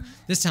give up.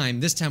 This time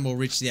we'll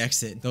reach the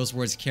exit. Those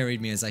words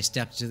carried me as I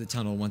stepped into the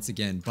tunnel once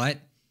again, but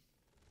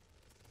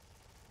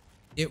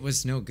it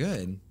was no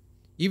good.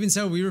 Even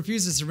so, we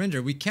refused to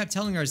surrender. We kept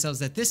telling ourselves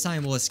that this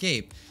time we'll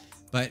escape,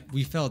 but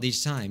we failed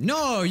each time.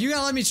 No, you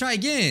gotta let me try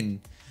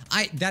again.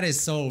 That is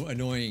so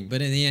annoying,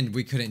 but in the end,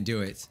 we couldn't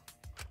do it.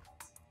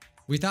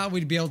 We thought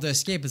we'd be able to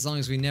escape as long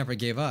as we never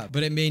gave up,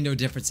 but it made no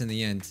difference in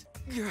the end.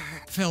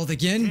 Failed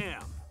again?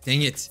 Damn.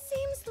 Dang it.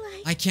 Seems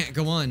like I can't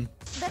go on.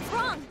 that's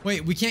wrong.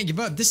 Wait, we can't give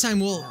up. This time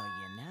we'll You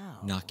know.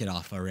 knock it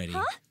off already.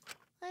 Huh?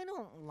 I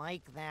don't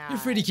like that. You're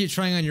free to keep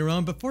trying on your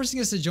own, but forcing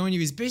us to join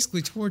you is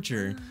basically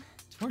torture.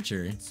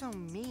 Torture? So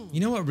mean. You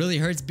know what really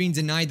hurts? Being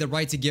denied the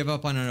right to give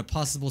up on an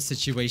impossible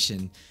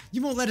situation.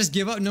 You won't let us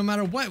give up no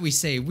matter what we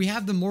say. We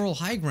have the moral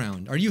high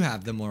ground. Or you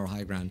have the moral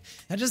high ground.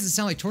 That doesn't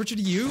sound like torture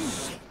to you?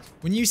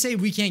 When you say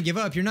we can't give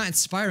up, you're not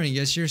inspiring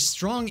us, you're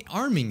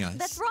strong-arming us.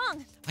 That's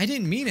wrong. I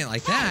didn't mean it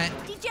like that.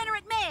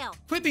 Degenerate male.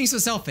 Quit being so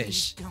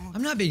selfish.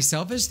 I'm not being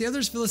selfish. The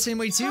others feel the same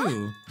way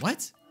too.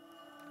 What?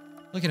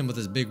 Look at him with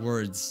his big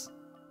words.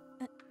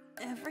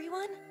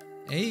 Everyone?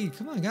 Hey,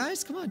 come on,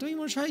 guys. Come on. Don't you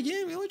want to try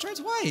again? We only tried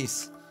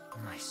twice.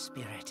 My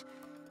spirit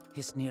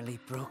is nearly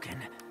broken.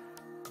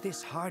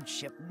 This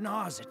hardship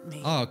gnaws at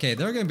me. Oh, okay.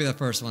 They're going to be the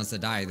first ones to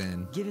die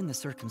then. Given the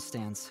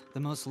circumstance, the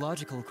most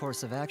logical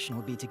course of action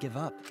would be to give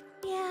up.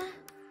 Yeah,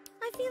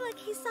 I feel like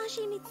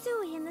Hisashi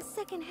Mitsui in the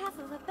second half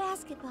of a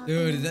basketball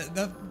Dude, game.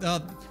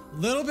 the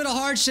little bit of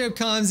hardship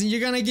comes and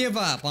you're going to give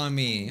up on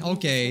me.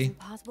 Okay.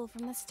 Impossible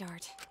from the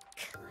start.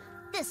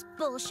 This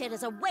bullshit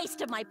is a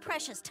waste of my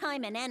precious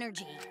time and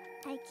energy.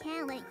 I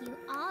can't let you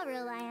all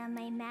rely on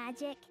my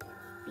magic.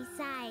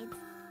 Besides,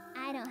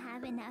 I don't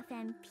have enough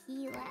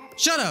MP left.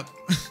 Shut up.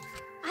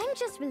 I'm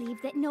just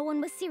relieved that no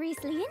one was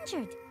seriously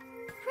injured.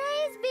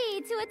 Praise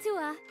be to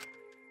Atua.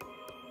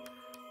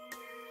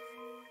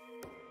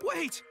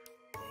 Wait!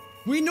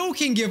 We know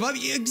can give up.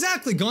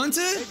 Exactly,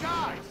 Gonta. Hey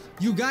guys.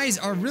 You guys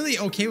are really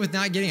okay with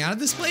not getting out of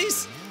this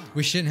place?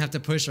 We shouldn't have to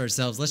push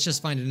ourselves. Let's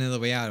just find another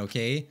way out,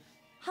 okay?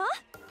 Huh?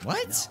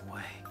 What? No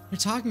way. You're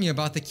talking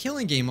about the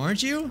killing game,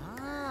 aren't you?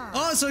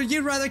 Oh, so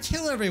you'd rather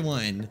kill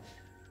everyone.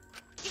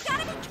 You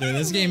gotta be Dude,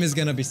 this game is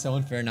gonna be so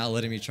unfair not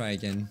letting me try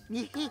again.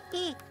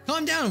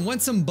 Calm down.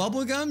 Want some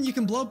bubble gum? You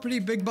can blow pretty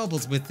big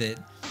bubbles with it.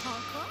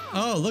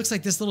 Oh, looks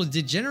like this little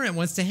degenerate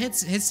wants to hit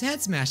his head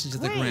smashed into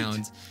the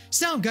ground.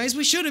 Stop, guys.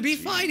 We shouldn't be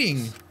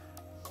fighting.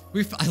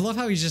 I love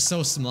how he's just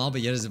so small, but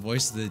yet his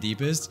voice is the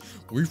deepest.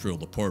 We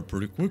fell apart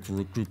pretty quick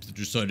for a group that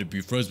decided to be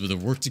friends with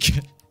and work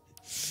together.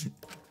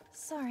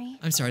 Sorry.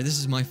 I'm sorry, this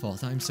is my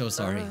fault. I'm so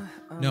sorry.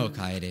 No,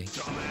 Kaede.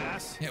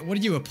 Yeah, what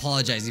are you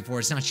apologizing for?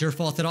 It's not your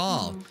fault at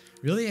all.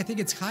 Really? I think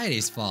it's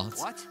Kaede's fault.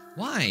 What?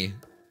 Why?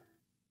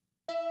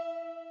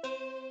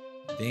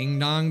 Ding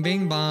dong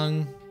bing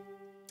bong.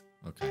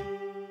 Okay.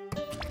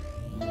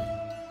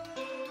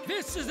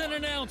 This is an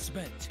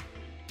announcement.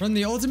 From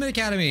the Ultimate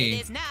Academy.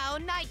 It is now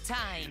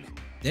nighttime.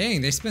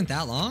 Dang, they spent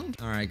that long?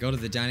 All right, go to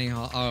the dining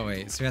hall. Oh,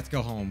 wait, so we have to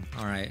go home.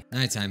 All right,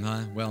 nighttime,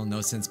 huh? Well, no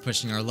sense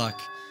pushing our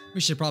luck.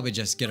 We should probably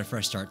just get a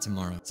fresh start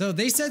tomorrow. So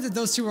they said that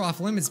those two were off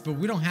limits, but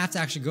we don't have to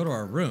actually go to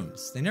our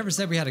rooms. They never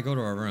said we had to go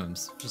to our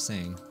rooms. Just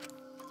saying.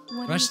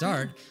 Fresh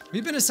start.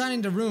 We've been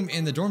assigned a room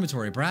in the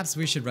dormitory. Perhaps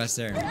we should rest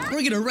there.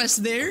 We're gonna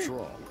rest there?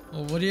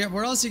 Well,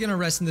 where else are you gonna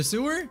rest? In the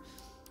sewer?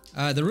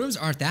 The rooms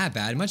aren't that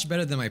bad. Much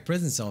better than my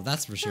prison cell,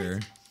 that's for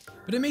sure.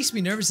 But it makes me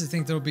nervous to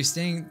think that we'll be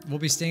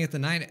staying at the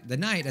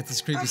night at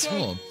this creepy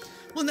school.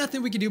 Well,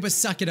 nothing we can do but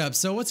suck it up.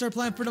 So what's our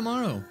plan for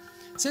tomorrow?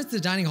 Since the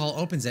dining hall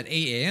opens at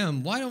 8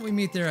 a.m., why don't we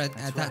meet there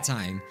at that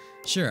time?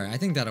 Sure, I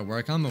think that'll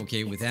work. I'm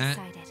okay with that.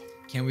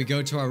 Can we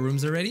go to our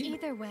rooms already?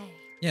 Either way.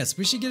 Yes,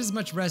 we should get as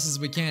much rest as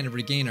we can to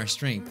regain our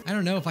strength. I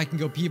don't know if I can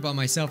go pee by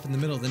myself in the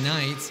middle of the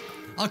night.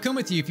 I'll come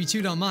with you if you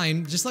two don't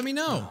mind. Just let me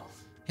know.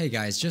 Hey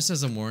guys, just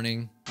as a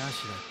warning,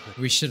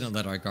 we shouldn't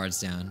let our guards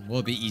down.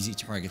 We'll be easy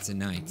targets at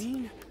night.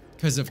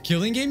 Because of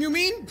killing game, you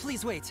mean?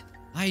 Please wait.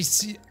 I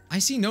see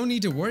no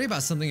need to worry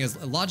about something as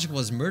illogical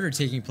as murder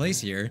taking place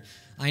here.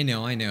 I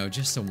know,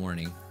 just a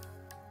warning.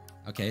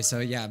 Okay, so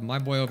yeah, my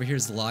boy over here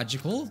is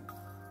logical.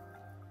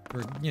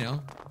 Or, you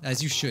know,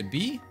 as you should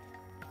be.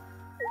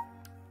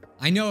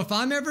 I know if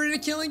I'm ever in a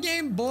killing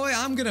game, boy,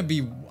 I'm gonna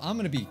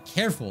be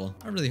careful.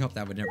 I really hope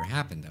that would never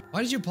happen though.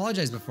 Why did you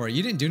apologize before?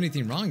 You didn't do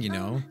anything wrong, you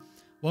know.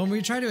 Well, when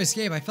we tried to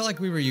escape, I felt like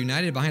we were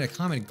united behind a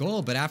common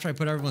goal, but after I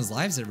put everyone's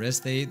lives at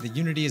risk, the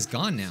unity is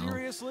gone now.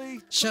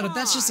 Seriously? Shut up,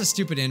 that's just a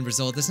stupid end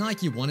result. It's not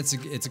like you wanted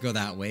it to go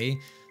that way.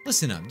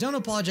 Listen up, don't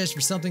apologize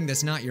for something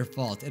that's not your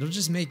fault. It'll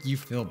just make you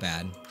feel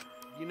bad.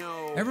 You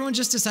know... Everyone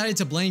just decided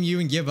to blame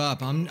you and give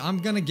up. I'm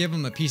gonna give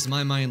them a piece of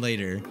my mind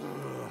later.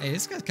 Hey,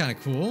 this guy's kind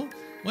of cool.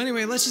 Well,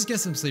 anyway, let's just get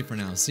some sleep for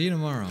now. See you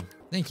tomorrow.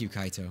 Thank you,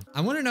 Kaito. I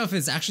want to know if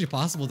it's actually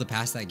possible to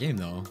pass that game,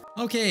 though.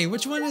 Okay,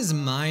 which one is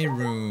my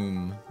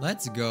room?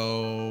 Let's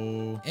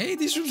go. Hey,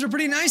 these rooms are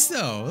pretty nice,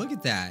 though. Look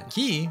at that.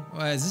 Key?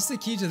 Is this the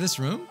key to this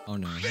room? Oh,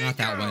 no, not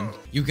that one.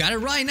 You got it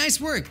right. Nice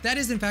work. That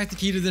is, in fact, the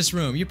key to this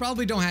room. You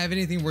probably don't have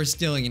anything worth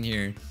stealing in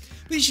here.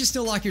 But you should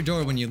still lock your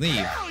door when you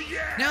leave.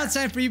 Now it's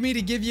time for me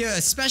to give you a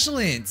special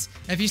hint.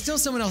 If you steal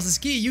someone else's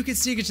key, you can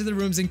sneak into the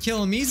rooms and kill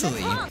them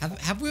easily.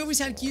 Have we always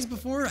had keys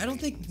before? I don't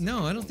think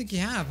you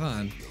have,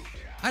 huh?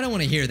 I don't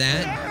want to hear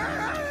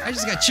that. I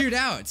just got chewed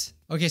out.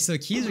 Okay, so the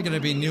keys are gonna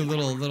be a new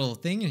little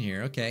thing in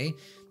here. Okay,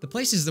 the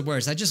place is the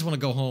worst. I just want to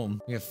go home.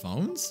 We have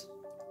phones?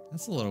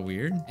 That's a little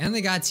weird. And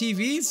they got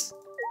TVs?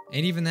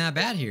 Ain't even that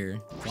bad here.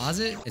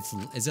 Closet?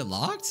 Is it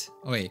locked?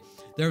 Oh wait,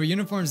 there were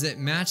uniforms that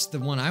matched the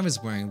one I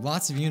was wearing.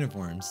 Lots of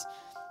uniforms.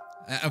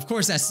 Of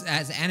course,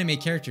 as anime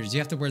characters, you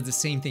have to wear the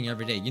same thing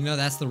every day. You know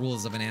that's the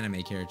rules of an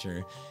anime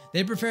character.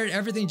 They prepared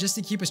everything just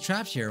to keep us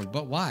trapped here,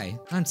 but why?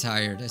 I'm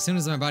tired. As soon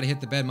as my body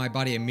hit the bed, my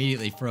body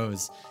immediately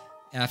froze.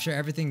 After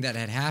everything that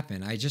had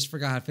happened, I just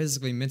forgot how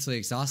physically and mentally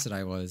exhausted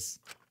I was.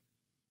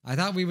 I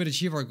thought we would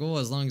achieve our goal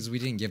as long as we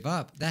didn't give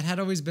up. That had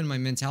always been my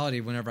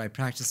mentality whenever I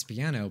practiced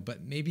piano,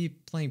 but maybe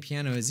playing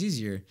piano is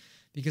easier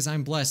because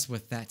I'm blessed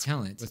with that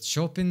talent. With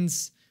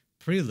Chopin's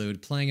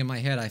Prelude playing in my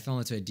head, I fell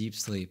into a deep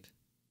sleep.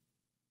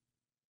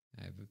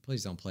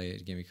 Please don't play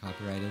it, get me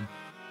copyrighted.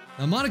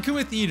 Now,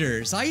 Monokuma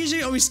Theater. So I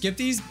usually always skip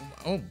these.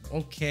 Oh,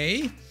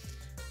 okay.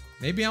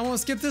 Maybe I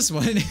won't skip this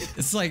one.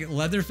 It's like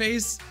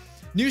Leatherface.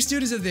 New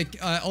students of the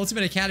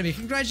Ultimate Academy,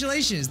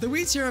 congratulations! The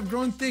weeds here have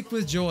grown thick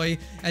with joy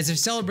as if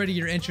celebrating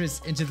your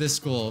entrance into this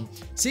school.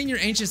 Seeing your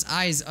anxious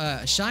eyes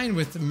shine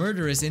with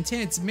murderous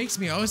intent makes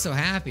me oh so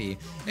happy.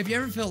 If you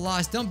ever feel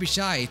lost, don't be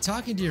shy.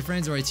 Talking to your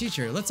friends or a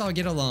teacher, let's all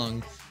get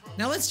along.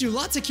 Now let's do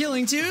lots of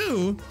killing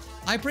too!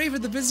 I pray for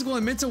the physical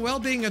and mental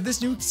well-being of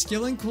this new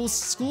skilling cool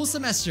school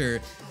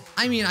semester.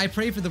 I mean, I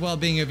pray for the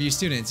well-being of you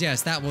students.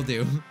 Yes, that will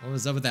do. What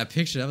was up with that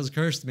picture? That was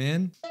cursed,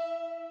 man.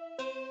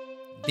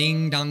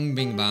 Ding dong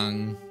bing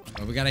bong.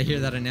 Oh, we gotta hear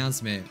that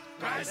announcement.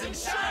 Rise and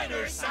shine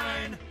or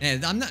sign.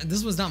 Man,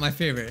 this was not my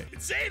favorite.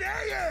 It's 8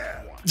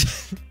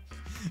 a.m.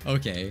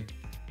 Okay.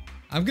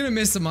 I'm gonna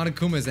miss the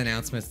Monokuma's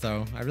announcements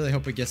though. I really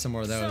hope we get some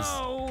more of those.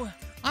 So...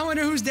 I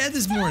wonder who's dead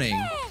this morning.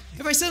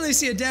 If I suddenly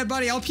see a dead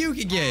body, I'll puke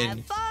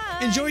again.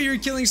 Enjoy your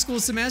killing school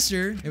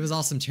semester. It was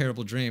all some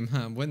terrible dream,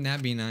 huh? Wouldn't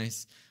that be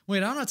nice? Wait,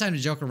 I don't have time to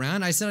joke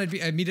around. I said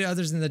I'd meet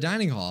others in the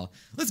dining hall.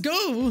 Let's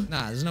go!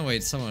 Nah, there's no way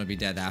someone would be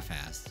dead that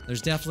fast.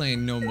 There's definitely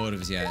no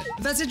motives yet.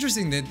 But that's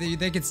interesting that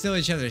they could steal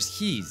each other's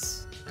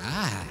keys.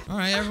 Ah, all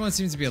right, everyone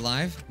seems to be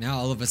alive. Now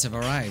all of us have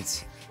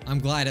arrived. I'm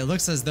glad. It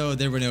looks as though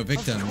there were no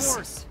victims. Of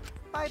course.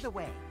 By the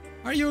way.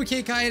 Are you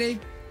okay, Kaede?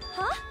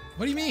 Huh?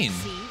 What do you mean?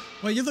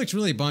 Well, you looked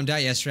really bummed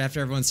out yesterday after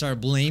everyone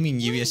started blaming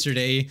you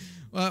yesterday.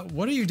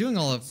 What are you doing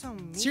all of?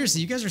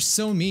 Seriously, you guys are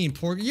so mean.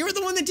 Poor, you were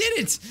the one that did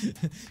it.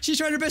 She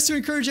tried her best to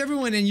encourage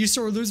everyone, and you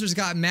sore losers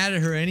got mad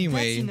at her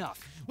anyway. That's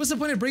enough. What's the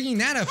point of bringing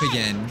that up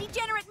again?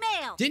 Degenerate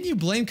male! Didn't you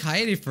blame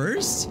Kaede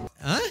first?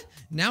 Huh?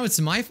 Now it's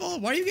my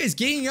fault? Why are you guys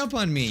ganging up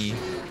on me?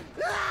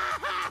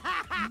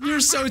 You're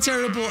so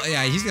terrible.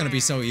 Yeah, he's gonna be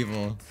so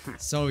evil.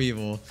 So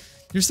evil.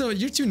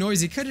 You're too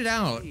noisy. Cut it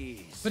out.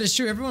 But it's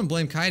true, everyone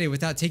blamed Kaede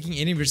without taking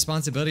any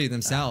responsibility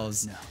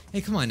themselves. No.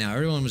 Hey, come on now,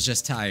 everyone was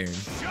just tired.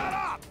 Shut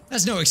up!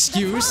 That's no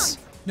excuse.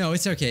 No,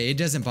 it's okay. It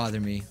doesn't bother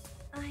me.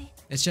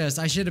 It's just,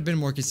 I should have been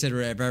more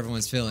considerate of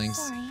everyone's feelings.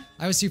 Sorry.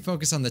 I was too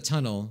focused on the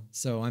tunnel,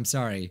 so I'm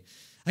sorry.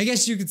 I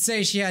guess you could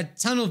say she had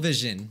tunnel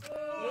vision.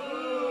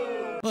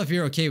 Well, if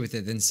you're okay with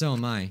it, then so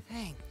am I.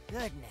 Thank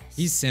goodness.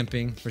 He's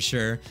simping, for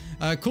sure.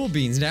 Cool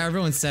beans, now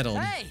everyone's settled.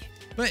 Hey!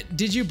 But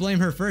did you blame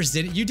her first,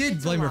 didn't you?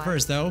 Did blame her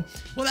first, though.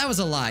 Well, that was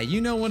a lie.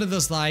 You know, one of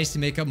those lies to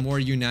make us more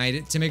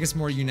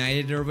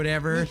united or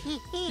whatever.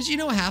 Did you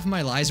know half of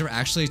my lies were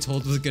actually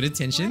told with good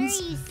intentions?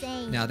 What are you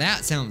saying? Now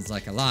that sounds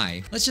like a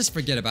lie. Let's just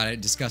forget about it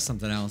and discuss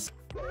something else.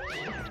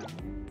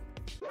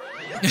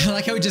 I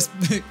like how it just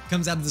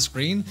comes out of the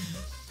screen.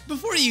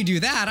 Before you do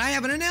that, I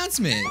have an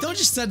announcement. Don't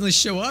just suddenly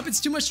show up. It's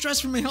too much stress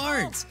for my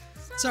heart.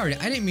 Sorry,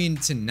 I didn't mean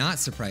to not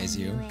surprise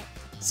you.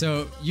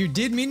 So, you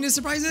did mean to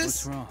surprise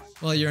us? What's wrong?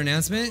 Well, your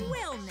announcement?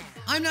 Well now.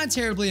 I'm not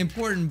terribly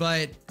important,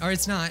 or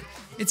it's not.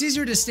 It's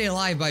easier to stay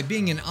alive by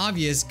being an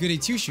obvious goody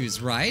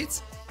two-shoes, right?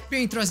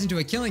 Being thrust into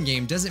a killing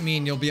game doesn't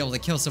mean you'll be able to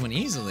kill someone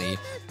easily.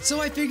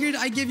 So I figured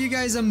I'd give you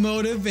guys a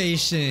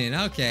motivation.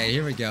 Okay,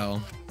 here we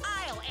go.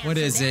 What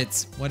is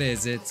it? What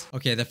is it?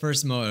 Okay, the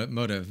first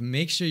motive.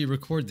 Make sure you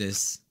record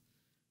this.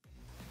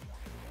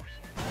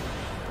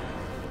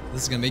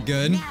 This is gonna be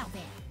good. Now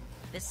then,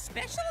 the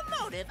special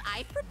motive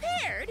I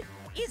prepared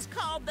is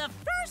called the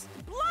First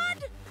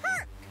Blood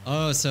Perk.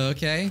 Oh, so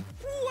okay.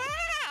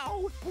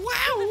 Wow! Wow! For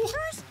the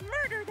first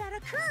murder that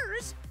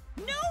occurs,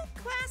 no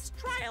class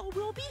trial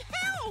will be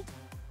held.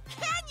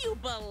 Can you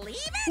believe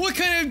it? What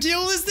kind of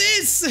deal is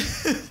this?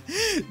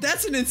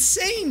 That's an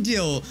insane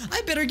deal.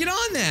 I better get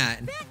on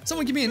that.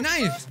 Someone give me a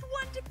knife. The first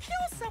one to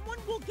kill someone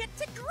will get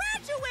to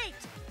graduate.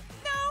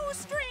 No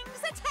strings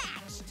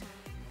attached.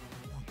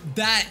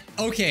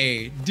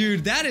 Okay,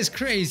 dude, that is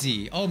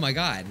crazy. Oh my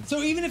god.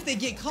 So even if they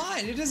get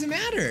caught, it doesn't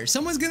matter.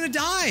 Someone's gonna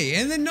die,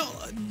 and then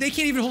they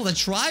can't even hold a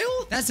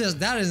trial? That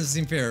doesn't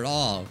seem fair at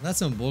all. That's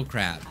some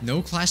bullcrap.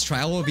 No class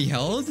trial will be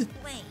held?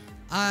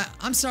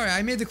 I'm sorry,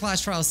 I made the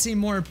class trial seem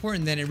more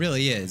important than it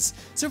really is.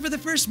 So for the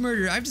first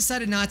murder, I've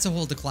decided not to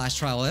hold the class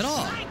trial at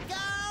all.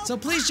 So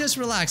please just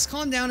relax,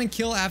 calm down and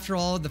kill. After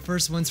all, the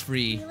first one's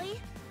free. Really?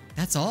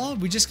 That's all?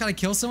 We just gotta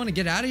kill someone to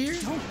get out of here?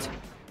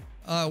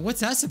 What's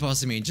that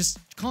supposed to mean? Just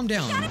calm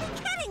down. You gotta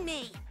be kidding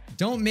me!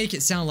 Don't make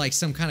it sound like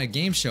some kind of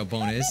game show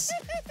bonus.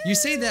 You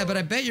say that, but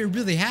I bet you're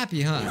really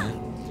happy, huh?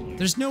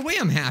 There's no way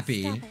I'm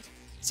happy.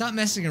 Stop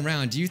messing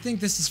around. Do you think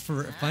this is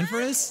fun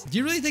for us? Do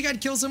you really think I'd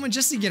kill someone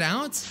just to get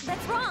out?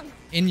 That's wrong.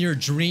 In your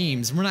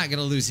dreams. We're not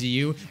gonna lose to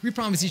you. We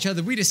promised each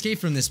other we'd escape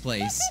from this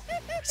place.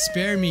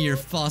 Spare me your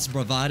false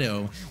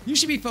bravado. You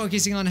should be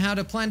focusing on how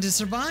to plan to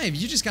survive.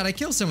 You just gotta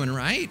kill someone,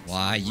 right?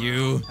 Why,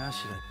 you? How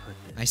should I put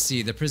this? I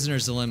see. The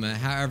prisoner's dilemma.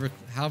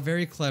 How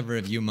very clever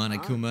of you,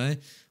 Monokuma.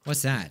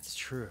 What's that? It's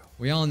true.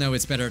 We all know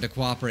it's better to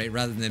cooperate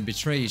rather than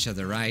betray each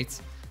other, right?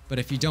 But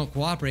if you don't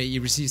cooperate,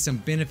 you receive some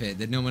benefit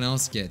that no one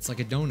else gets,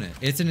 like a donut.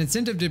 It's an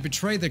incentive to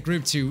betray the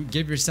group to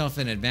give yourself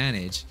an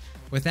advantage.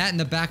 With that in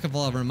the back of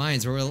all of our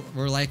minds, we're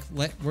less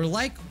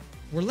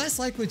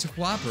likely to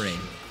cooperate.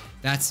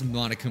 That's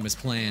Monokuma's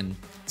plan.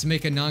 To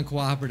make a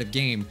non-cooperative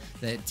game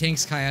that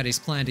tanks Kaede's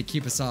plan to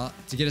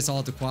get us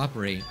all to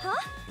cooperate. Huh?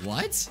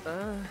 What?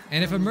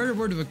 And if a murder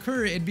were to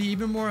occur, it'd be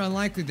even more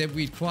unlikely that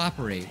we'd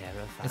cooperate.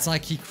 It's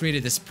like he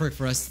created this perk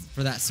for us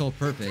for that sole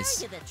purpose.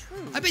 Tell you the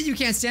truth. I bet you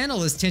can't stand all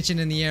this tension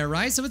in the air,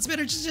 right? So it's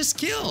better to just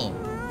kill.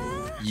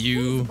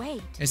 You.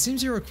 Wait. It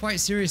seems you were quite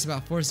serious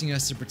about forcing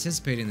us to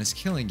participate in this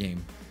killing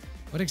game.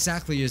 What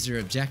exactly is your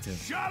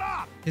objective? Shut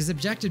up! His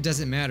objective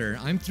doesn't matter.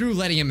 I'm through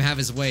letting him have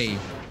his way.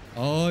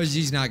 Oh,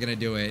 he's not gonna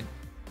do it.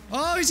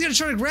 Oh, he's gonna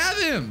try to grab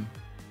him.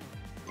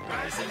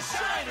 Rise and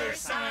shine,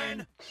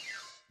 Earthsign!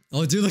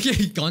 Oh, dude, look at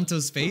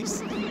Gonto's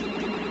face.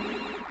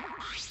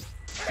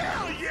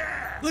 Hell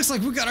yeah! Looks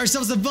like we got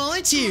ourselves a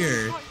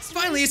volunteer.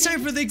 Finally, it's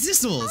time for the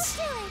Existals.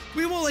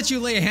 We won't let you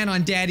lay a hand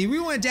on Daddy. We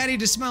want Daddy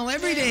to smile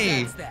every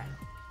day. That's that.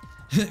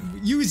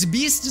 You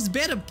beasts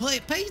better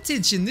pay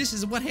attention. This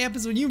is what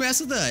happens when you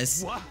mess with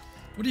us. What?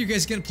 What are you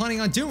guys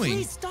planning on doing?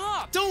 Please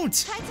stop! Don't!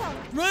 Kaito.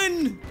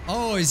 Run!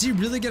 Oh, is he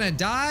really gonna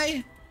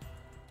die?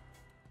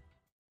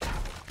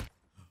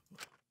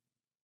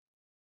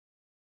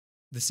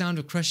 The sound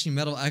of crushing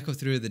metal echoed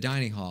through the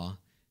dining hall,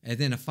 and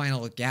then a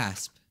final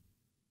gasp.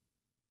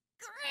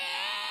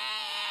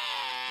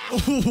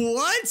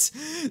 What?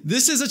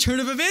 This is a turn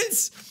of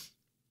events?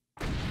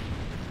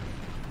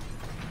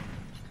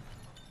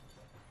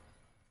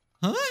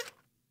 Huh?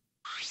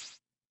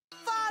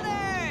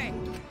 Father!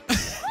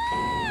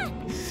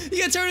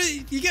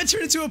 You got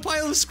turned into a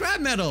pile of scrap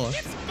metal.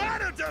 It's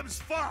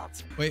Vanadum's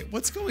fault! Wait,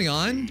 what's going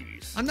on?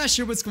 I'm not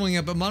sure what's going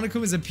on, but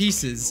Monokuma's in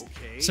pieces.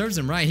 Serves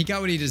him right. He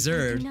got what he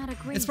deserved.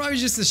 It's probably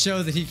just to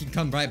show that he can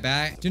come right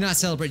back. Do not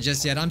celebrate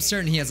just yet. I'm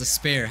certain he has a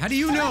spare. How do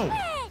you know?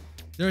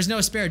 There's no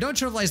spare. Don't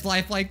trivialize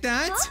life like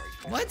that.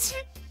 What?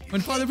 When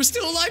father was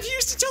still alive, he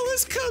used to tell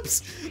us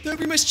cubs that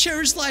we must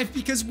cherish life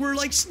because we're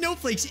like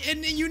snowflakes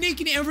and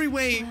unique in every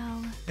way.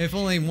 If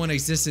only one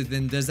existed,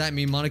 then does that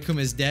mean Monokuma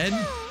is dead?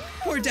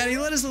 Poor daddy,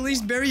 let us at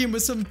least bury him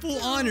with some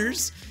full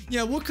honors.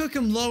 Yeah, we'll cook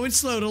him low and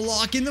slow to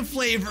lock in the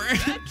flavor.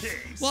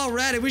 While we're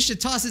at it, we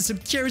should toss in some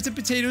carrots and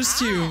potatoes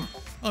too.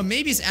 Oh,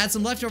 maybe just add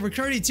some leftover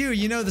curry too.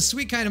 You know, the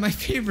sweet kind of my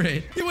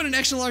favorite. You want an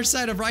extra large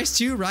side of rice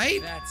too,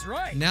 right? That's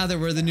right. Now that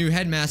we're the new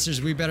headmasters,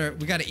 we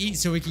gotta eat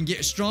so we can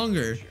get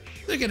stronger.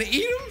 They're gonna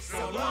eat him?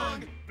 So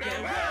long,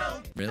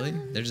 farewell. Really?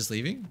 They're just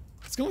leaving?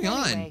 What's going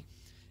on?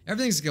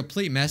 Everything's a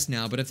complete mess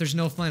now, but if there's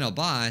no final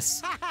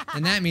boss,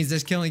 then that means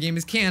this killing game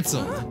is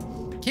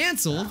canceled.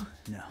 Canceled?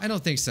 No. I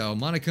don't think so.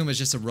 Monokuma's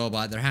just a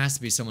robot. There has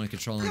to be someone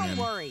controlling him.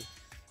 Don't worry.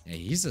 Hey,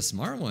 he's a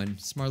smart one.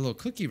 Smart little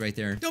cookie right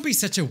there. Don't be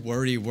such a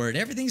wordy word.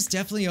 Everything's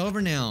definitely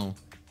over now.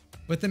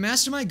 With the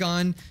mastermind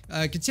gone,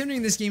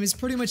 continuing this game is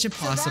pretty much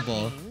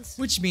impossible,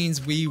 which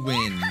means we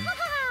win.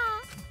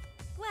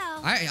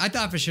 Well, I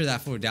thought for sure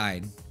that fool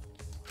died.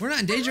 We're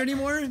not in danger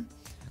anymore?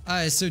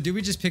 So do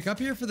we just pick up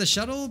here for the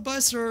shuttle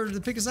bus or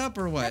to pick us up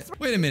or what?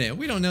 Wait a minute,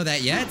 we don't know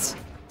that yet.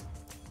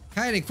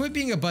 Kaede, quit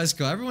being a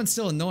buzzkill. Everyone's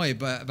still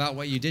annoyed about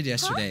what you did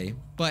yesterday.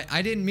 But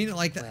I didn't mean it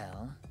like that.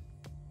 Well,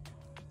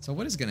 so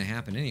what is gonna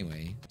happen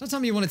anyway? Don't tell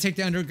me you want to take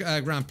the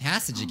underground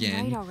passage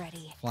again. right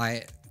already.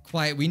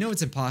 Quiet, we know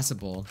it's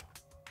impossible.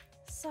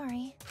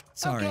 Sorry.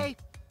 Sorry. Okay.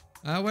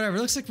 Whatever,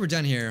 looks like we're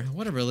done here.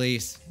 What a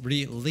relief.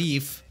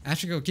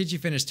 After Kokichi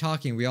finished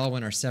talking, we all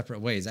went our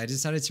separate ways. I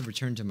decided to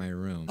return to my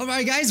room. All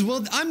right, guys,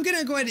 well, I'm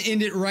gonna go ahead and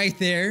end it right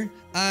there.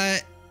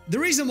 The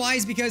reason why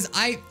is because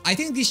I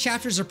think these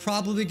chapters are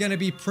probably gonna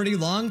be pretty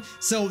long.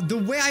 So the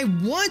way I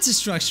want to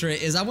structure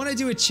it is I wanna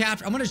do a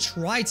chapter, I'm gonna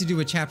try to do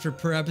a chapter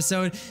per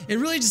episode. It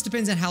really just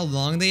depends on how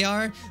long they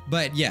are.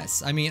 But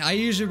yes, I mean, I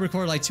usually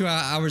record like 2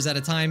 hours at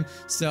a time.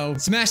 So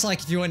smash like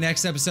if you want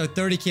next episode,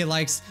 30K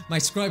likes. My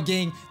Scrub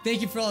Gang,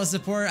 thank you for all the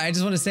support. I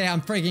just wanna say I'm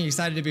freaking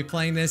excited to be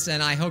playing this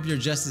and I hope you're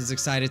just as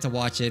excited to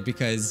watch it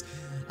because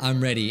I'm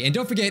ready. And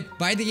don't forget,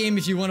 buy the game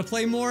if you want to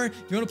play more.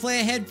 If you want to play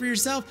ahead for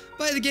yourself,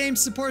 buy the game.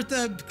 Support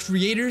the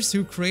creators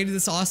who created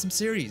this awesome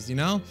series, you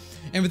know?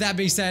 And with that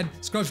being said,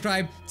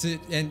 subscribe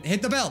and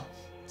hit the bell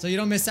so you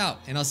don't miss out.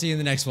 And I'll see you in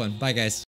the next one. Bye, guys.